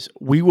early days,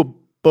 we were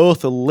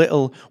both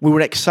we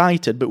were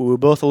excited, but we were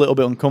both a little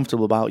bit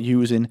uncomfortable about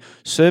using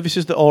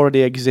services that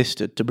already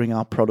existed to bring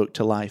our product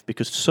to life,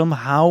 because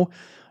somehow,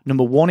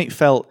 number one, it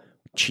felt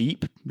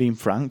cheap, being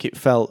frank. It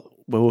felt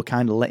we were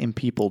kind of letting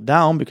people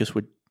down, because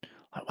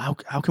how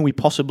can we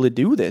possibly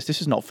do this?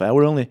 This is not fair.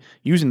 We're only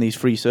using these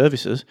free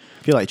services.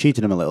 I feel like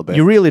cheating them a little bit.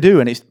 You really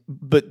do,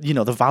 but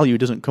the value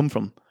doesn't come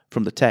from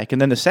the tech.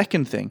 And then the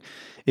second thing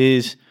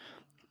is,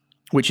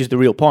 which is the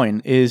real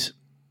point, is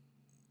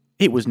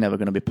it was never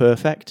going to be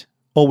perfect.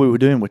 All we were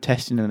doing were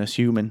testing and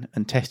assuming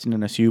and testing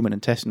and assuming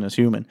and testing and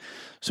assuming.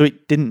 So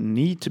it didn't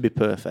need to be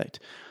perfect.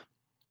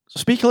 So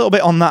speak a little bit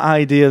on that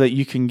idea that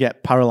you can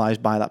get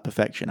paralyzed by that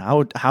perfection.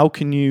 How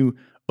can you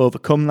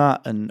overcome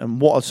that, and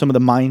what are some of the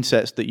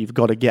mindsets that you've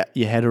got to get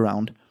your head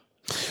around?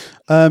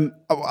 I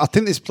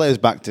think this plays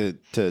back to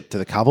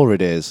the cavalry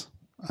days.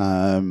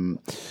 I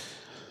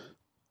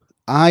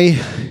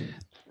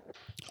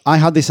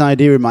had this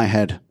idea in my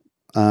head,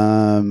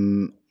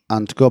 and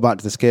to go back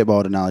to the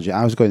skateboard analogy,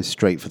 I was going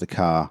straight for the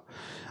car.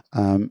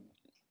 The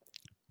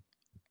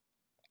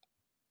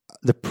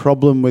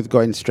problem with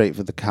going straight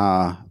for the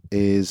car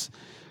is,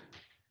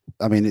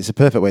 I mean, it's a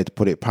perfect way to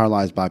put it,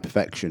 paralyzed by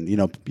perfection.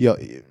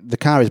 The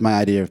car is my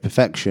idea of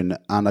perfection,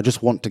 and I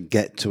just want to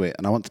get to it,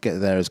 and I want to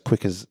get there as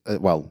quick as, I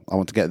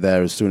want to get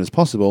there as soon as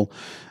possible,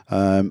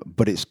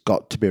 but it's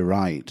got to be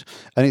right.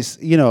 And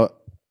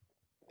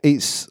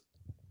it's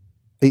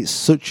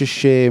such a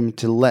shame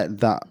to let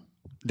that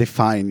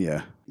define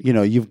you.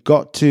 You've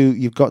got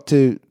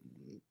to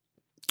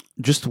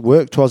just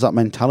work towards that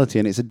mentality,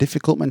 and it's a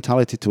difficult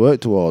mentality to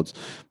work towards,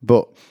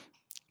 but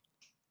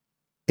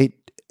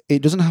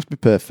it doesn't have to be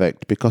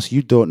perfect, because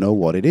you don't know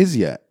what it is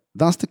yet.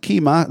 That's the key.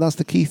 That's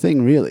the key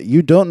thing, really.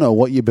 You don't know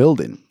what you're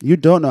building. You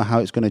don't know how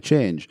it's going to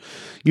change.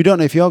 You don't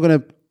know if you're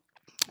going to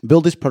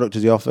build this product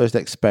as your first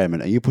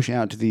experiment and you push it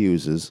out to the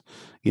users.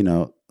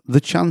 The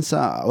chance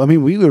are, I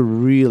mean, we were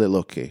really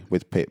lucky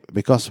with Pip,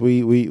 because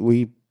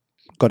we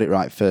got it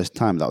right first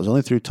time. That was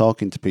only through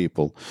talking to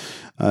people,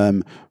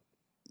 and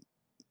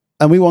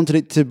we wanted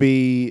it to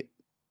be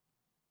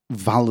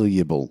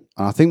valuable.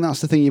 And I think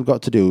that's the thing you've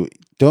got to do.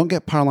 Don't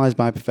get paralyzed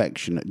by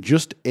perfection.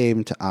 Just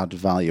aim to add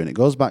value. And it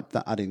goes back to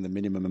that, adding the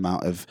minimum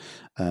amount of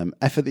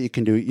effort that you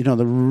can do,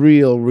 the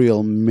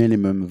real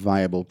minimum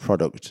viable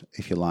product,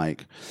 if you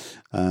like.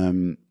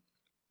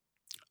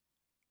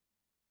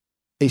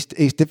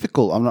 It's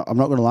difficult. I'm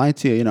not going to lie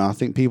to you. I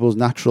think people's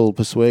natural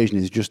persuasion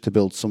is just to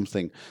build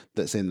something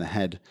that's in the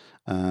head.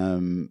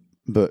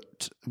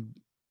 But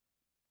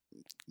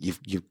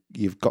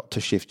you've got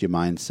to shift your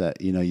mindset.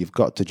 You've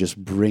got to just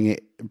bring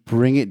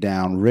it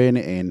down, rein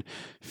it in,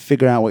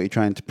 figure out what you're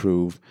trying to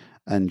prove,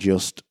 and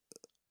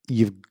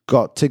you've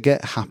got to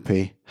get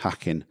happy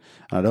hacking.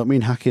 And I don't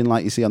mean hacking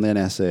like you see on the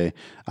NSA.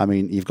 I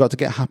mean, you've got to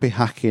get happy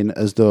hacking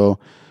as though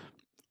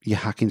you're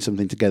hacking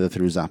something together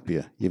through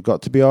Zapier. You've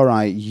got to be all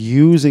right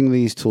using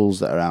these tools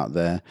that are out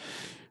there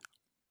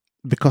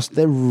because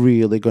they're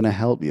really going to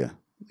help you.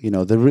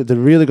 They're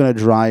really going to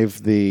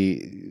drive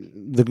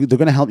they're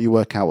going to help you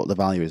work out what the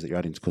value is that you're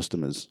adding to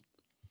customers.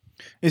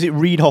 Is it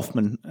Reid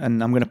Hoffman?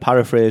 And I'm going to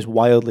paraphrase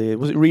wildly.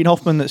 Was it Reid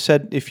Hoffman that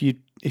said, if you're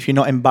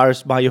not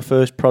embarrassed by your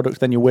first product,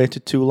 then you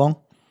waited too long?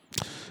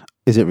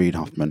 Is it Reid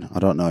Hoffman? I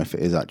don't know if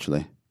it is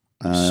actually.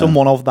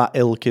 Someone of that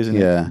ilk, isn't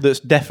yeah. it? That's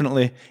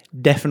definitely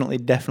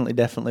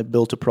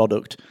built a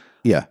product.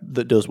 Yeah.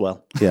 That does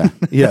well. Yeah,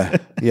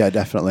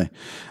 definitely.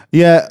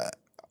 Yeah,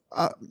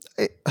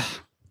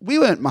 we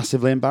weren't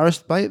massively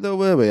embarrassed by it though,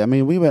 were we? I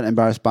mean, we weren't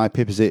embarrassed by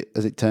PIP as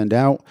it turned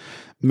out.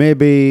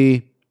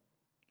 Maybe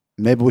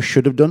we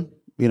should have done.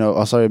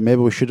 Maybe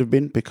we should have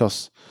been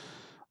because,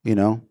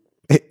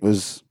 it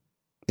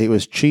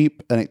was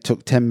cheap and it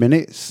took 10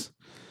 minutes,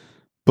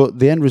 but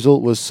the end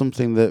result was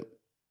something that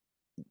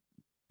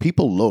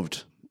people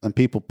loved and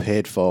people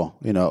paid for.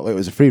 It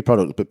was a free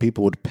product, but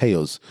people would pay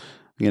us,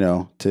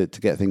 to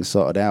get things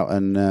sorted out.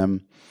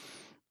 And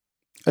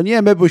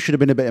yeah, maybe we should have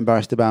been a bit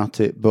embarrassed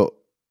about it, but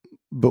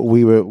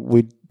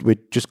we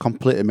just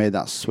completely made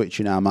that switch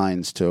in our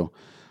minds to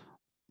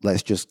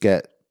let's just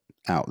get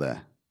out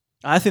there.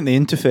 I think the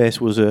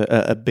interface was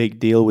a big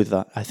deal with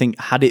that. I think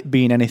had it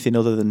been anything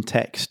other than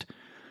text,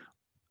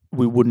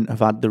 we wouldn't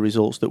have had the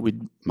results that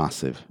we'd...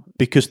 Massive.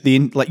 Because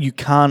you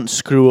can't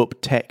screw up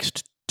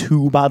text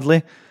too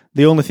badly.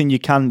 The only thing you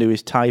can do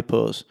is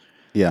typos.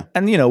 Yeah.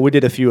 And, we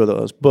did a few of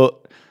those,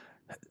 but,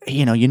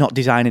 you're not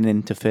designing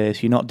an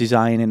interface. You're not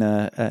designing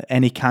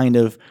any kind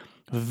of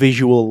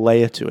visual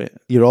layer to it.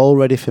 You're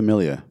already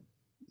familiar.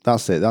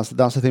 That's it. That's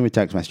the thing with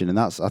text messaging, and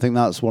I think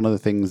that's one of the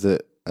things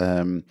that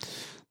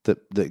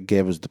that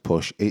gave us the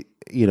push.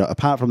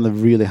 Apart from the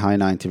really high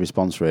 90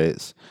 response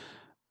rates,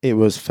 it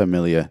was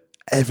familiar.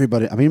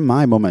 Everybody, I mean,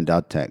 my mum and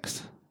dad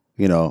text.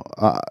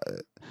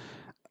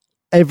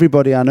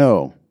 Everybody I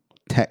know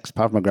text,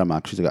 apart from my grandma,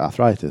 because she's got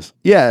arthritis.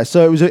 Yeah,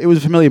 so it was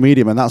a familiar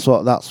medium, and that's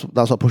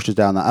what pushed us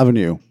down that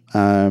avenue.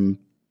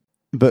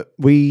 But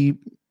we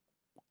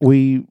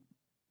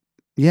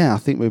I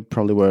think we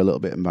probably were a little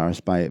bit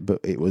embarrassed by it,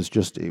 but it was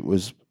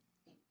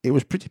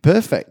pretty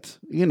perfect.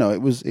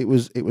 It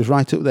was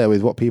right up there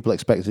with what people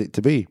expected it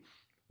to be.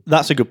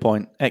 That's a good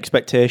point.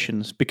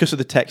 Expectations, because of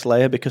the text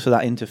layer, because of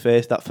that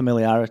interface, that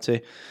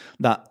familiarity,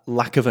 that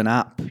lack of an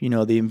app,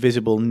 the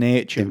invisible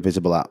nature.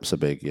 Invisible apps are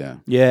big, yeah.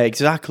 Yeah,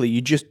 exactly.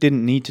 You just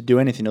didn't need to do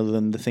anything other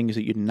than the things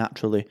that you'd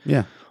naturally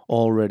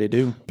already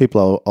do.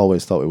 People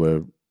always thought we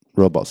were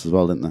robots as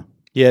well, didn't they?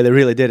 Yeah, they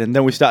really did. And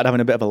then we started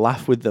having a bit of a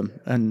laugh with them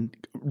and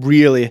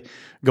really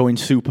going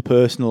super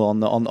personal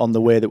on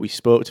the way that we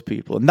spoke to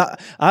people. And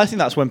I think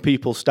that's when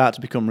people start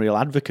to become real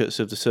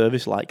advocates of the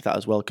service like that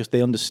as well, because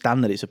they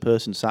understand that it's a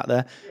person sat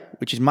there,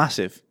 which is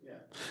massive.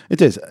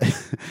 It is.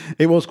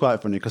 It was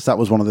quite funny because that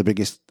was one of the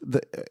biggest...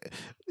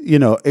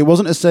 it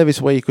wasn't a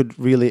service where you could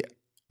really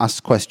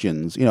ask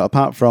questions,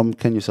 apart from,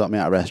 can you sort me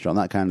out a restaurant,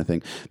 that kind of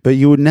thing. But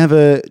you would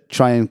never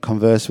try and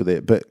converse with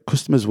it. But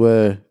customers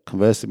were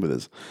conversing with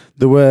us.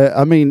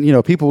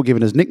 People were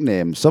giving us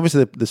nicknames. So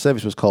obviously the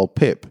service was called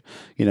Pip,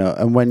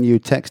 and when you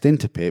text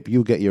into Pip,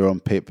 you get your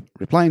own Pip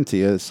replying to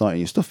you,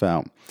 sorting your stuff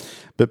out.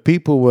 But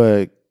people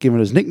were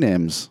giving us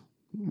nicknames.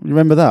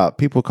 Remember that?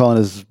 People were calling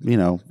us,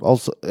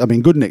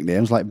 good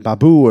nicknames like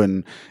Babu,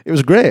 and it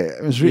was great.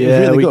 It was really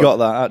good. We got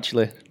that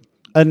actually.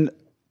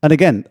 And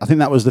again, I think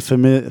that was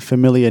the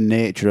familiar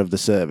nature of the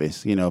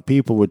service.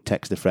 People would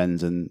text their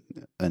friends, and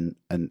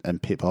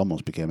Pip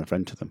almost became a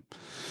friend to them.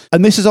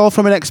 And this is all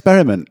from an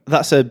experiment.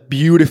 That's a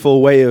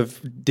beautiful way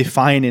of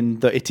defining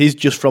that it is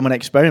just from an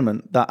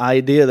experiment. That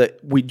idea that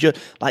we just,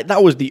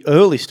 that was the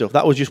early stuff.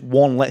 That was just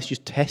let's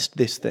just test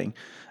this thing.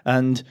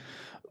 And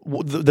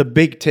the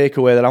big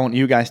takeaway that I want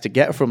you guys to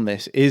get from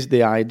this is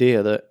the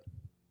idea that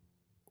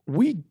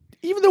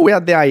even though we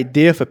had the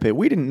idea for Pip,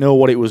 we didn't know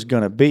what it was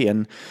going to be.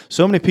 And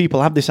so many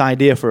people have this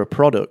idea for a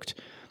product,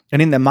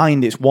 and in their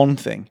mind it's one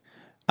thing.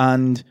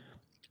 And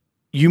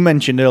you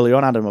mentioned earlier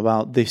on, Adam,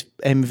 about this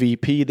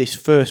MVP, this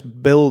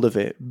first build of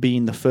it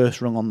being the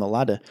first rung on the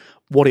ladder.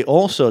 What it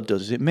also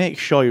does is it makes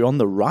sure you're on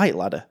the right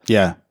ladder.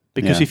 Yeah.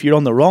 Because if you're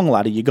on the wrong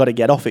ladder, you got to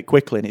get off it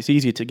quickly, and it's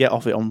easier to get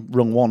off it on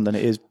rung one than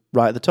it is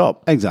right at the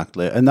top.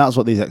 Exactly. And that's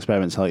what these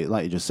experiments help you,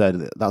 like you just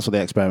said, that's what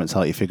the experiments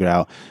help you figure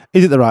out.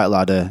 Is it the right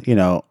ladder?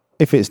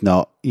 If it's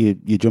not, you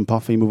jump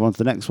off and you move on to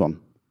the next one.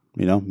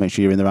 Make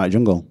sure you're in the right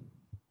jungle.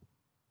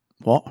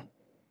 What?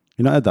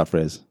 You not heard that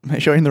phrase?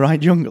 Make sure you're in the right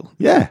jungle?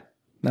 Yeah.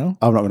 No?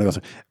 I'm not going to go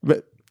through.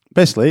 But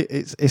basically,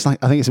 it's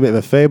like, I think it's a bit of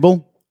a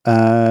fable.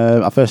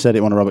 I first said it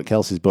in one of Robert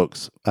Kelsey's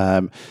books,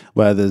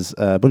 where there's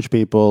a bunch of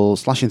people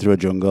slashing through a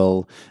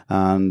jungle,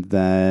 and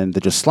then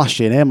they're just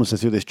slashing aimlessly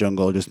through this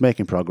jungle, just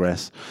making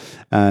progress.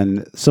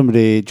 And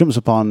somebody jumps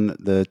up on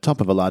the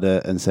top of a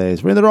ladder and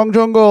says, "We're in the wrong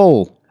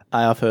jungle."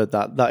 I have heard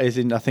that. That is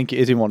in. I think it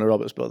is in one of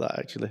Robert's books. That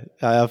actually,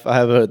 I have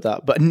heard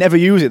that, but never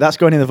use it. That's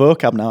going in the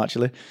vocab now.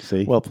 Actually,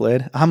 See, well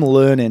played. I'm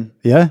learning.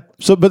 Yeah.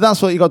 So, but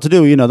that's what you got to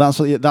do. That's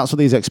what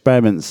these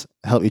experiments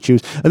help you choose.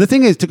 And the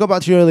thing is, to go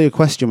back to your earlier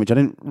question, which I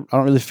don't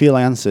really feel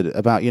I answered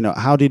about,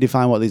 how do you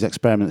define what these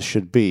experiments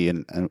should be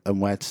and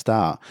where to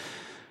start?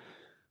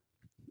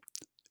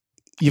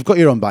 You've got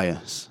your own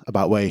bias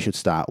about where you should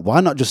start.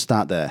 Why not just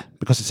start there?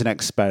 Because it's an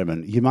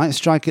experiment. You might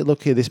strike it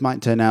lucky. This might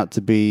turn out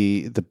to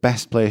be the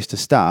best place to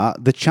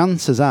start. The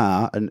chances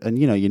are, and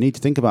you need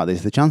to think about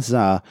this, the chances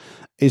are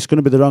it's going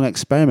to be the wrong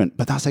experiment.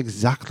 But that's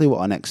exactly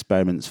what an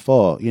experiment's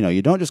for.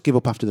 You don't just give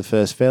up after the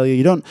first failure.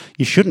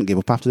 You shouldn't give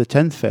up after the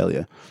 10th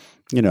failure.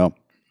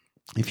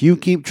 If you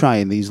keep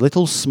trying these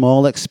little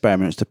small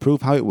experiments to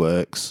prove how it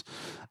works,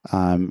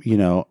 and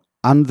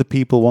the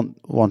people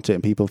want it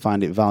and people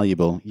find it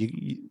valuable,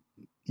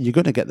 you're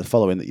going to get the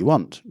following that you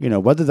want,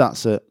 whether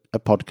that's a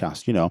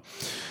podcast,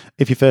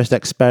 if your first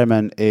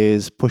experiment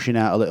is pushing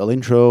out a little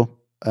intro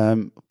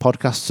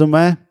podcast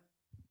somewhere,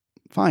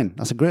 fine.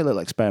 That's a great little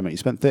experiment. You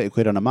spent 30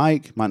 quid on a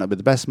mic, might not be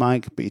the best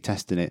mic, but you're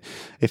testing it.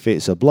 If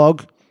it's a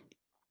blog,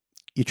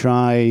 you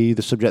try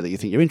the subject that you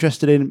think you're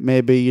interested in.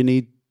 Maybe you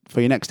need, for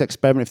your next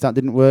experiment, if that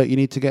didn't work, you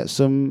need to get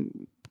some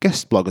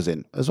guest bloggers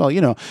in as well.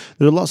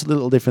 There are lots of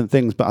little different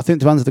things, but I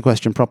think to answer the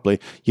question properly,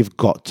 you've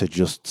got to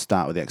just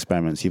start with the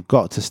experiments. You've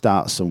got to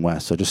start somewhere.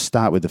 So just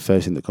start with the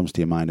first thing that comes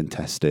to your mind and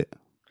test it.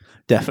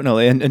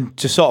 Definitely. And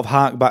to sort of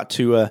hark back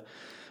to,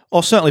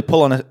 or certainly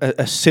pull on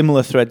a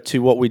similar thread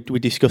to what we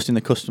discussed in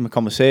the customer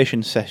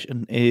conversation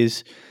session,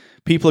 is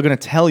people are going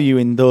to tell you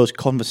in those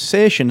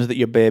conversations that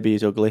your baby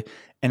is ugly,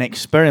 and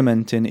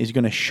experimenting is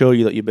going to show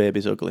you that your baby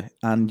is ugly.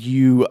 And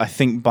you, I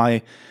think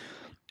by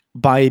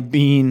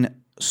being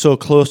so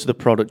close to the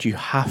product, you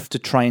have to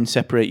try and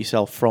separate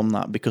yourself from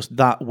that, because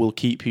that will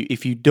keep you.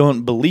 If you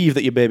don't believe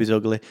that your baby's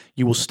ugly,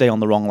 you will stay on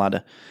the wrong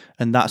ladder.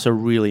 And that's a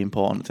really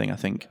important thing, I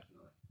think.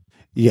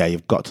 Yeah,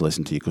 you've got to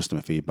listen to your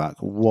customer feedback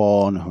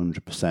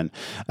 100%.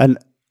 And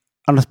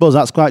I suppose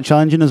that's quite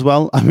challenging as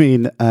well. I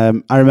mean,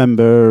 I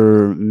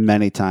remember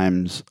many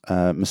times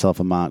myself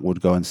and Mark would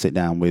go and sit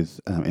down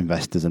with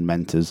investors and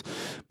mentors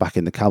back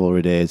in the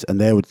Cavalry days, and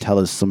they would tell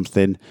us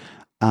something.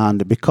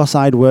 And because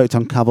I'd worked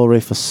on Cavalry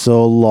for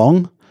so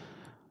long,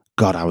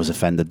 God, I was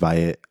offended by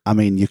it. I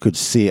mean, you could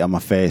see it on my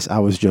face. I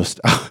was just,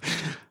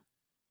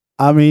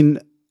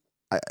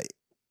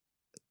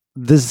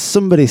 there's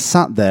somebody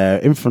sat there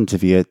in front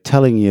of you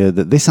telling you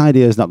that this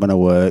idea is not going to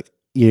work.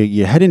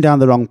 You're heading down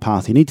the wrong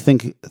path. You need to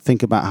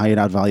think about how you'd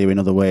add value in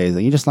other ways.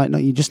 And you're just like, no,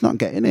 you're just not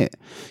getting it.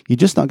 You're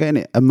just not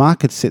getting it. And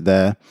Mark would sit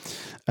there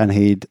and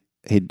he'd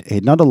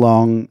nod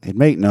along, he'd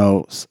make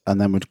notes, and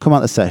then we'd come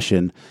out the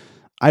session.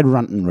 I'd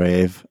rant and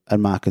rave,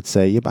 and Mark would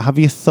say, yeah, but have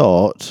you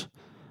thought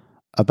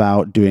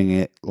about doing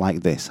it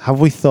like this? Have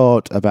we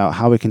thought about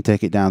how we can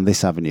take it down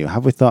this avenue?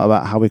 Have we thought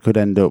about how we could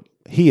end up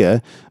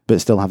here,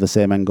 but still have the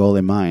same end goal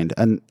in mind?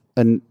 And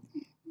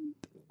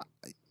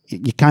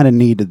you kind of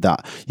needed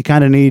that. You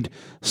kind of need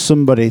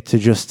somebody to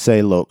just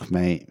say, look,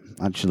 mate,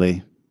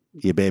 actually,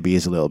 your baby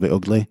is a little bit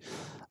ugly.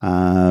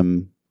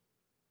 Change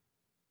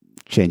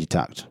your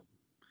tact.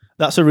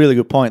 That's a really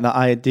good point. That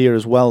idea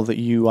as well, that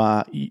you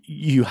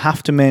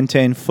have to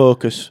maintain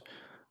focus.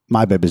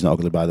 My baby's not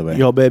ugly, by the way.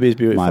 Your baby is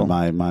beautiful.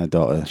 My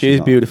daughter. She's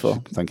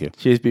beautiful. Thank you.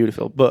 She's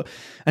beautiful,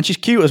 and she's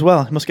cute as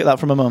well. You must get that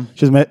from her mum.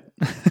 She's mate.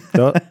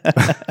 But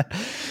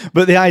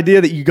the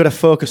idea that you got to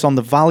focus on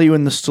the value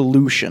and the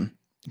solution,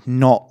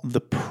 not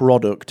the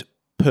product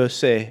per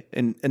se,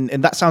 and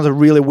that sounds a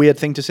really weird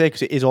thing to say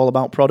because it is all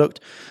about product.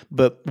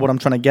 But what I'm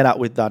trying to get at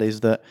with that is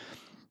that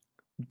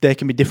there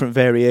can be different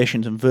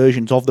variations and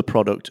versions of the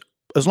product.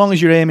 As long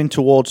as you're aiming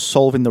towards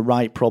solving the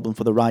right problem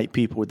for the right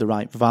people with the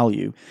right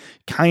value,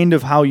 kind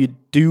of how you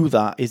do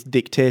that is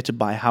dictated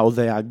by how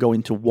they are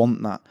going to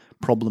want that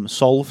problem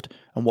solved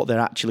and what they're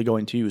actually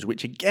going to use,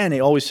 which again,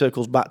 it always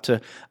circles back to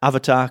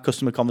avatar,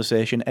 customer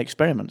conversation,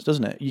 experiments,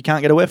 doesn't it? You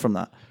can't get away from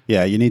that.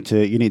 Yeah, you need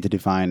to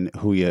define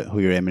who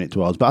you're aiming it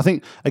towards. But I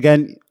think,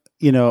 again,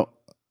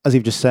 as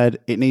you've just said,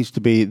 it needs to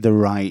be the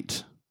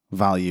right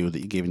value that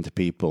you're giving to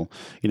people.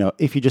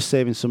 If you're just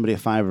saving somebody a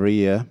 £5 a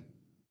year,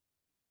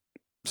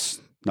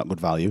 not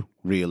good value,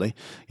 really.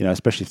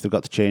 Especially if they've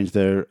got to change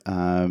their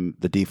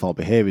the default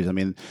behaviors. I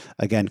mean,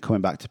 again,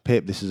 coming back to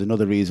PIP, this is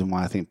another reason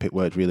why I think PIP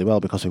worked really well,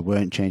 because we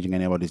weren't changing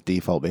anybody's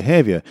default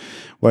behavior.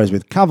 Whereas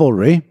with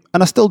Cavalry,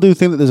 and I still do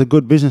think that there's a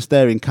good business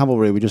there in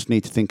Cavalry, we just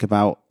need to think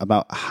about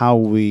how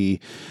we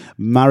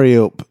marry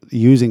up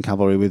using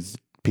Cavalry with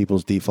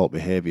people's default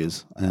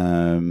behaviors.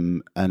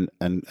 And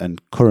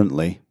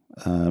currently,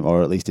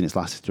 or at least in its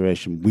last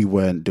iteration, we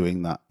weren't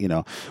doing that.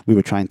 We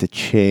were trying to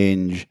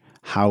change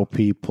how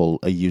people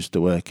are used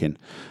to working.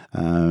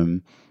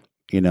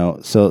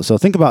 So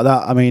think about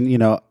that. I mean,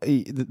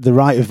 the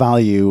right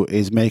value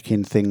is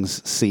making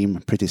things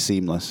seem pretty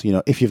seamless.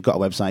 If you've got a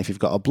website, if you've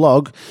got a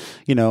blog,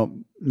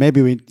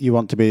 maybe you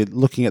want to be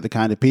looking at the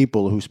kind of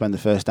people who spend the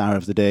first hour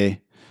of the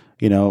day,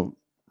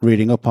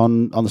 reading up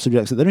on the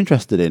subjects that they're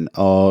interested in,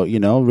 or,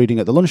 reading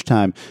at the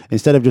lunchtime,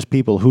 instead of just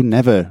people who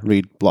never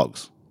read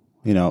blogs.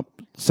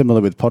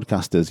 Similar with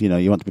podcasters,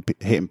 you want to be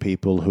hitting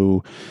people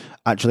who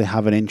actually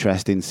have an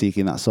interest in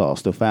seeking that sort of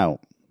stuff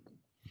out.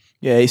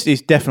 Yeah,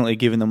 it's definitely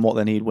giving them what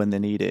they need when they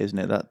need it, isn't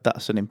it?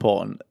 That's an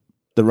important.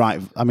 The right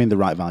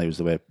value is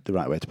the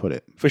right way to put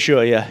it. For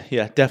sure, yeah,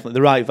 definitely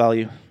the right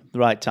value, the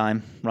right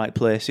time, right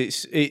place.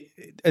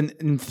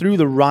 And through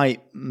the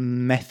right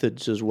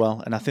methods as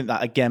well. And I think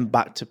that again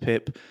back to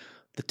Pip,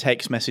 the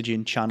text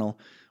messaging channel,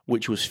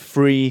 which was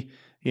free.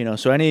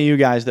 So any of you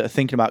guys that are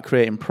thinking about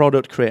creating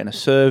product, creating a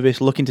service,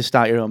 looking to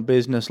start your own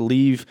business,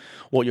 leave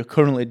what you're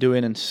currently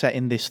doing and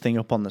setting this thing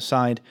up on the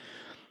side.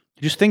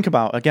 Just think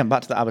about, again,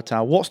 back to the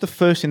avatar, what's the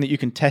first thing that you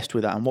can test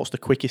with that, and what's the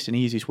quickest and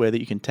easiest way that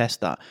you can test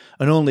that?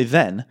 And only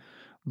then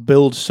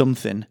build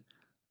something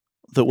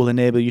that will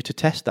enable you to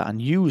test that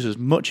and use as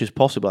much as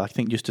possible. I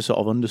think just to sort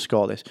of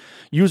underscore this,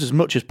 use as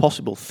much as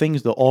possible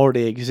things that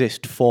already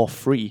exist for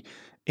free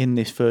in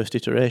this first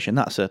iteration.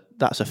 That's a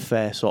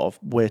fair sort of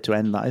way to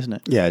end that, isn't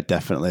it? Yeah,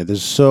 definitely.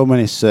 There's so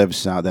many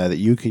services out there that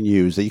you can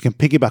use, that you can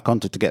piggyback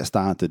onto to get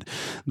started,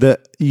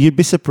 that you'd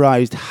be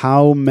surprised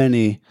how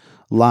many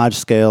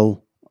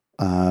large-scale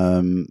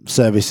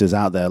services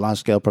out there,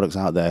 large-scale products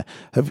out there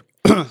have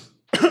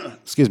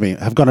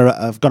have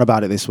gone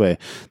about it this way.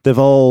 They've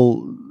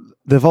all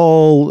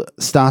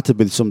started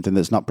with something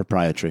that's not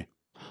proprietary.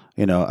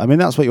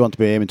 That's what you want to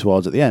be aiming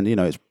towards at the end.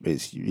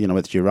 It's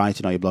whether you're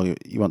writing or your blog,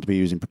 you want to be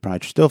using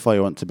proprietary stuff, or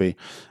you want to be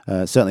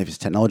certainly if it's a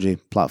technology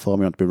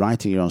platform, you want to be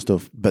writing your own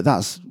stuff. But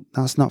that's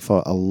not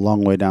for a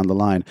long way down the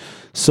line.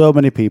 So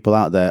many people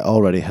out there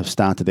already have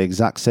started the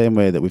exact same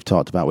way that we've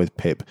talked about with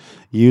Pip,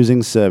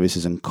 using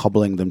services and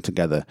cobbling them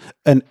together.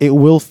 And it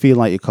will feel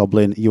like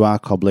you are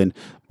cobbling,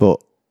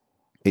 but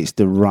it's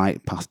the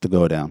right path to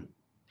go down.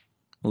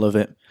 Love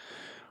it.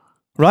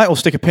 Right, we'll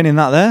stick a pin in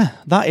that there.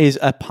 That is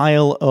a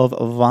pile of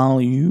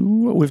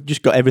value. We've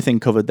just got everything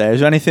covered there. Is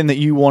there anything that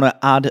you want to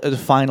add as a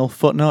final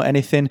footnote?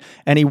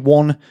 Any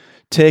one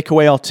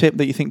takeaway or tip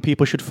that you think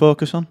people should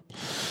focus on?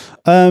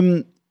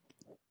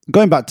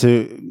 Going back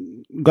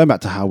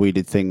to how we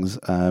did things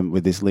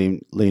with this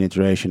lean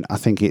iteration, I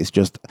think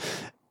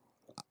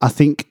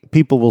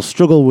people will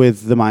struggle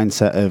with the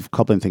mindset of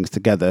cobbling things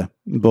together,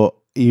 but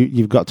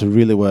you've got to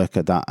really work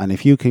at that. And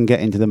if you can get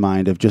into the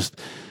mind of just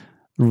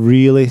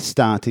really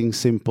starting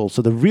simple.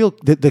 So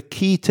the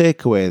key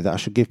takeaway that I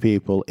should give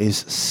people is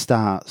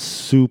start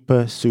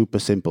super, super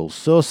simple.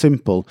 So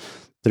simple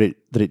that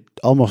it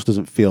almost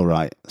doesn't feel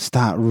right.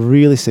 Start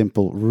really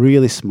simple,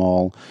 really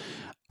small,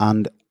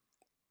 and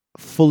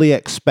fully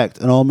expect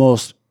and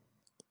almost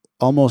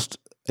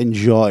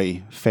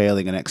enjoy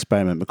failing an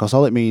experiment, because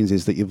all it means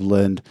is that you've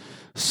learned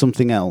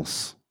something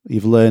else.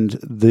 You've learned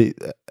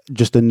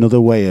just another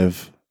way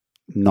of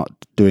not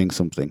doing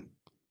something.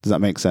 Does that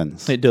make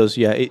sense? It does,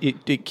 yeah.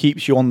 It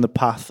keeps you on the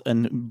path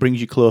and brings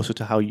you closer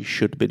to how you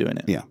should be doing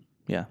it. Yeah.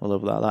 Yeah, I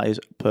love that. That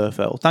is perfect.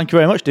 Well, thank you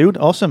very much, dude.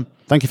 Awesome.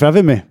 Thank you for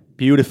having me.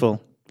 Beautiful.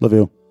 Love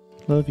you.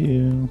 Love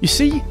you. You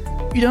see,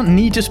 you don't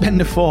need to spend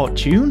a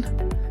fortune.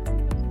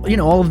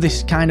 All of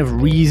this kind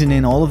of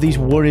reasoning, all of these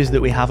worries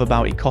that we have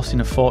about it costing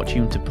a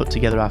fortune to put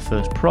together our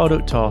first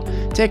product or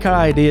take our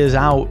ideas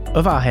out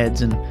of our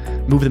heads and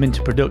move them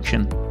into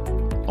production.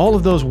 All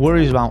of those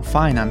worries about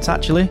finance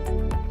actually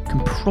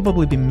can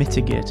probably be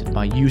mitigated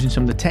by using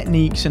some of the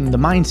techniques and the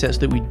mindsets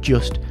that we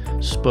just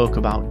spoke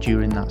about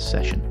during that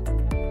session.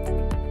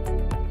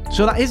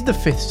 So that is the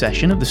 5th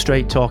session of the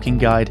Straight Talking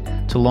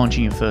Guide to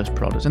Launching Your First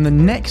Product. And the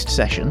next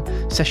session,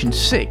 session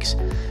 6,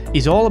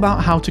 is all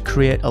about how to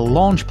create a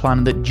launch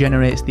plan that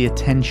generates the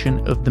attention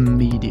of the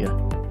media.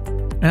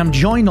 And I'm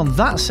joined on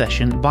that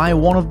session by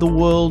one of the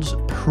world's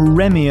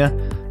premier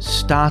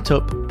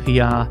startup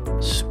PR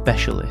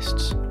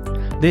specialists.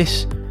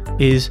 This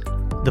is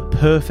the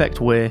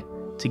perfect way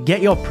to get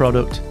your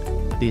product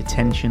the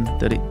attention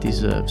that it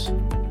deserves.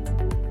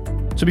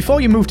 So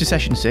before you move to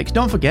session 6,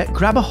 don't forget,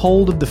 grab a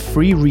hold of the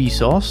free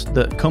resource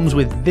that comes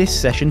with this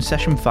session,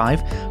 session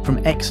 5,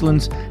 from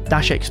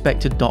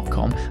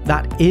excellence-expected.com.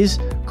 That is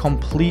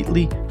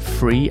completely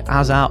free,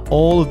 as are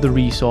all of the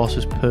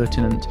resources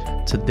pertinent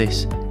to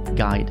this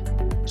guide.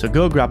 So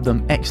go grab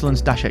them,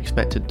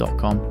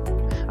 excellence-expected.com.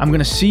 I'm going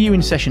to see you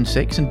in session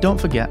 6, and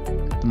don't forget,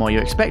 the more you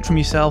expect from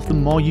yourself, the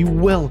more you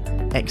will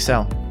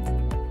excel.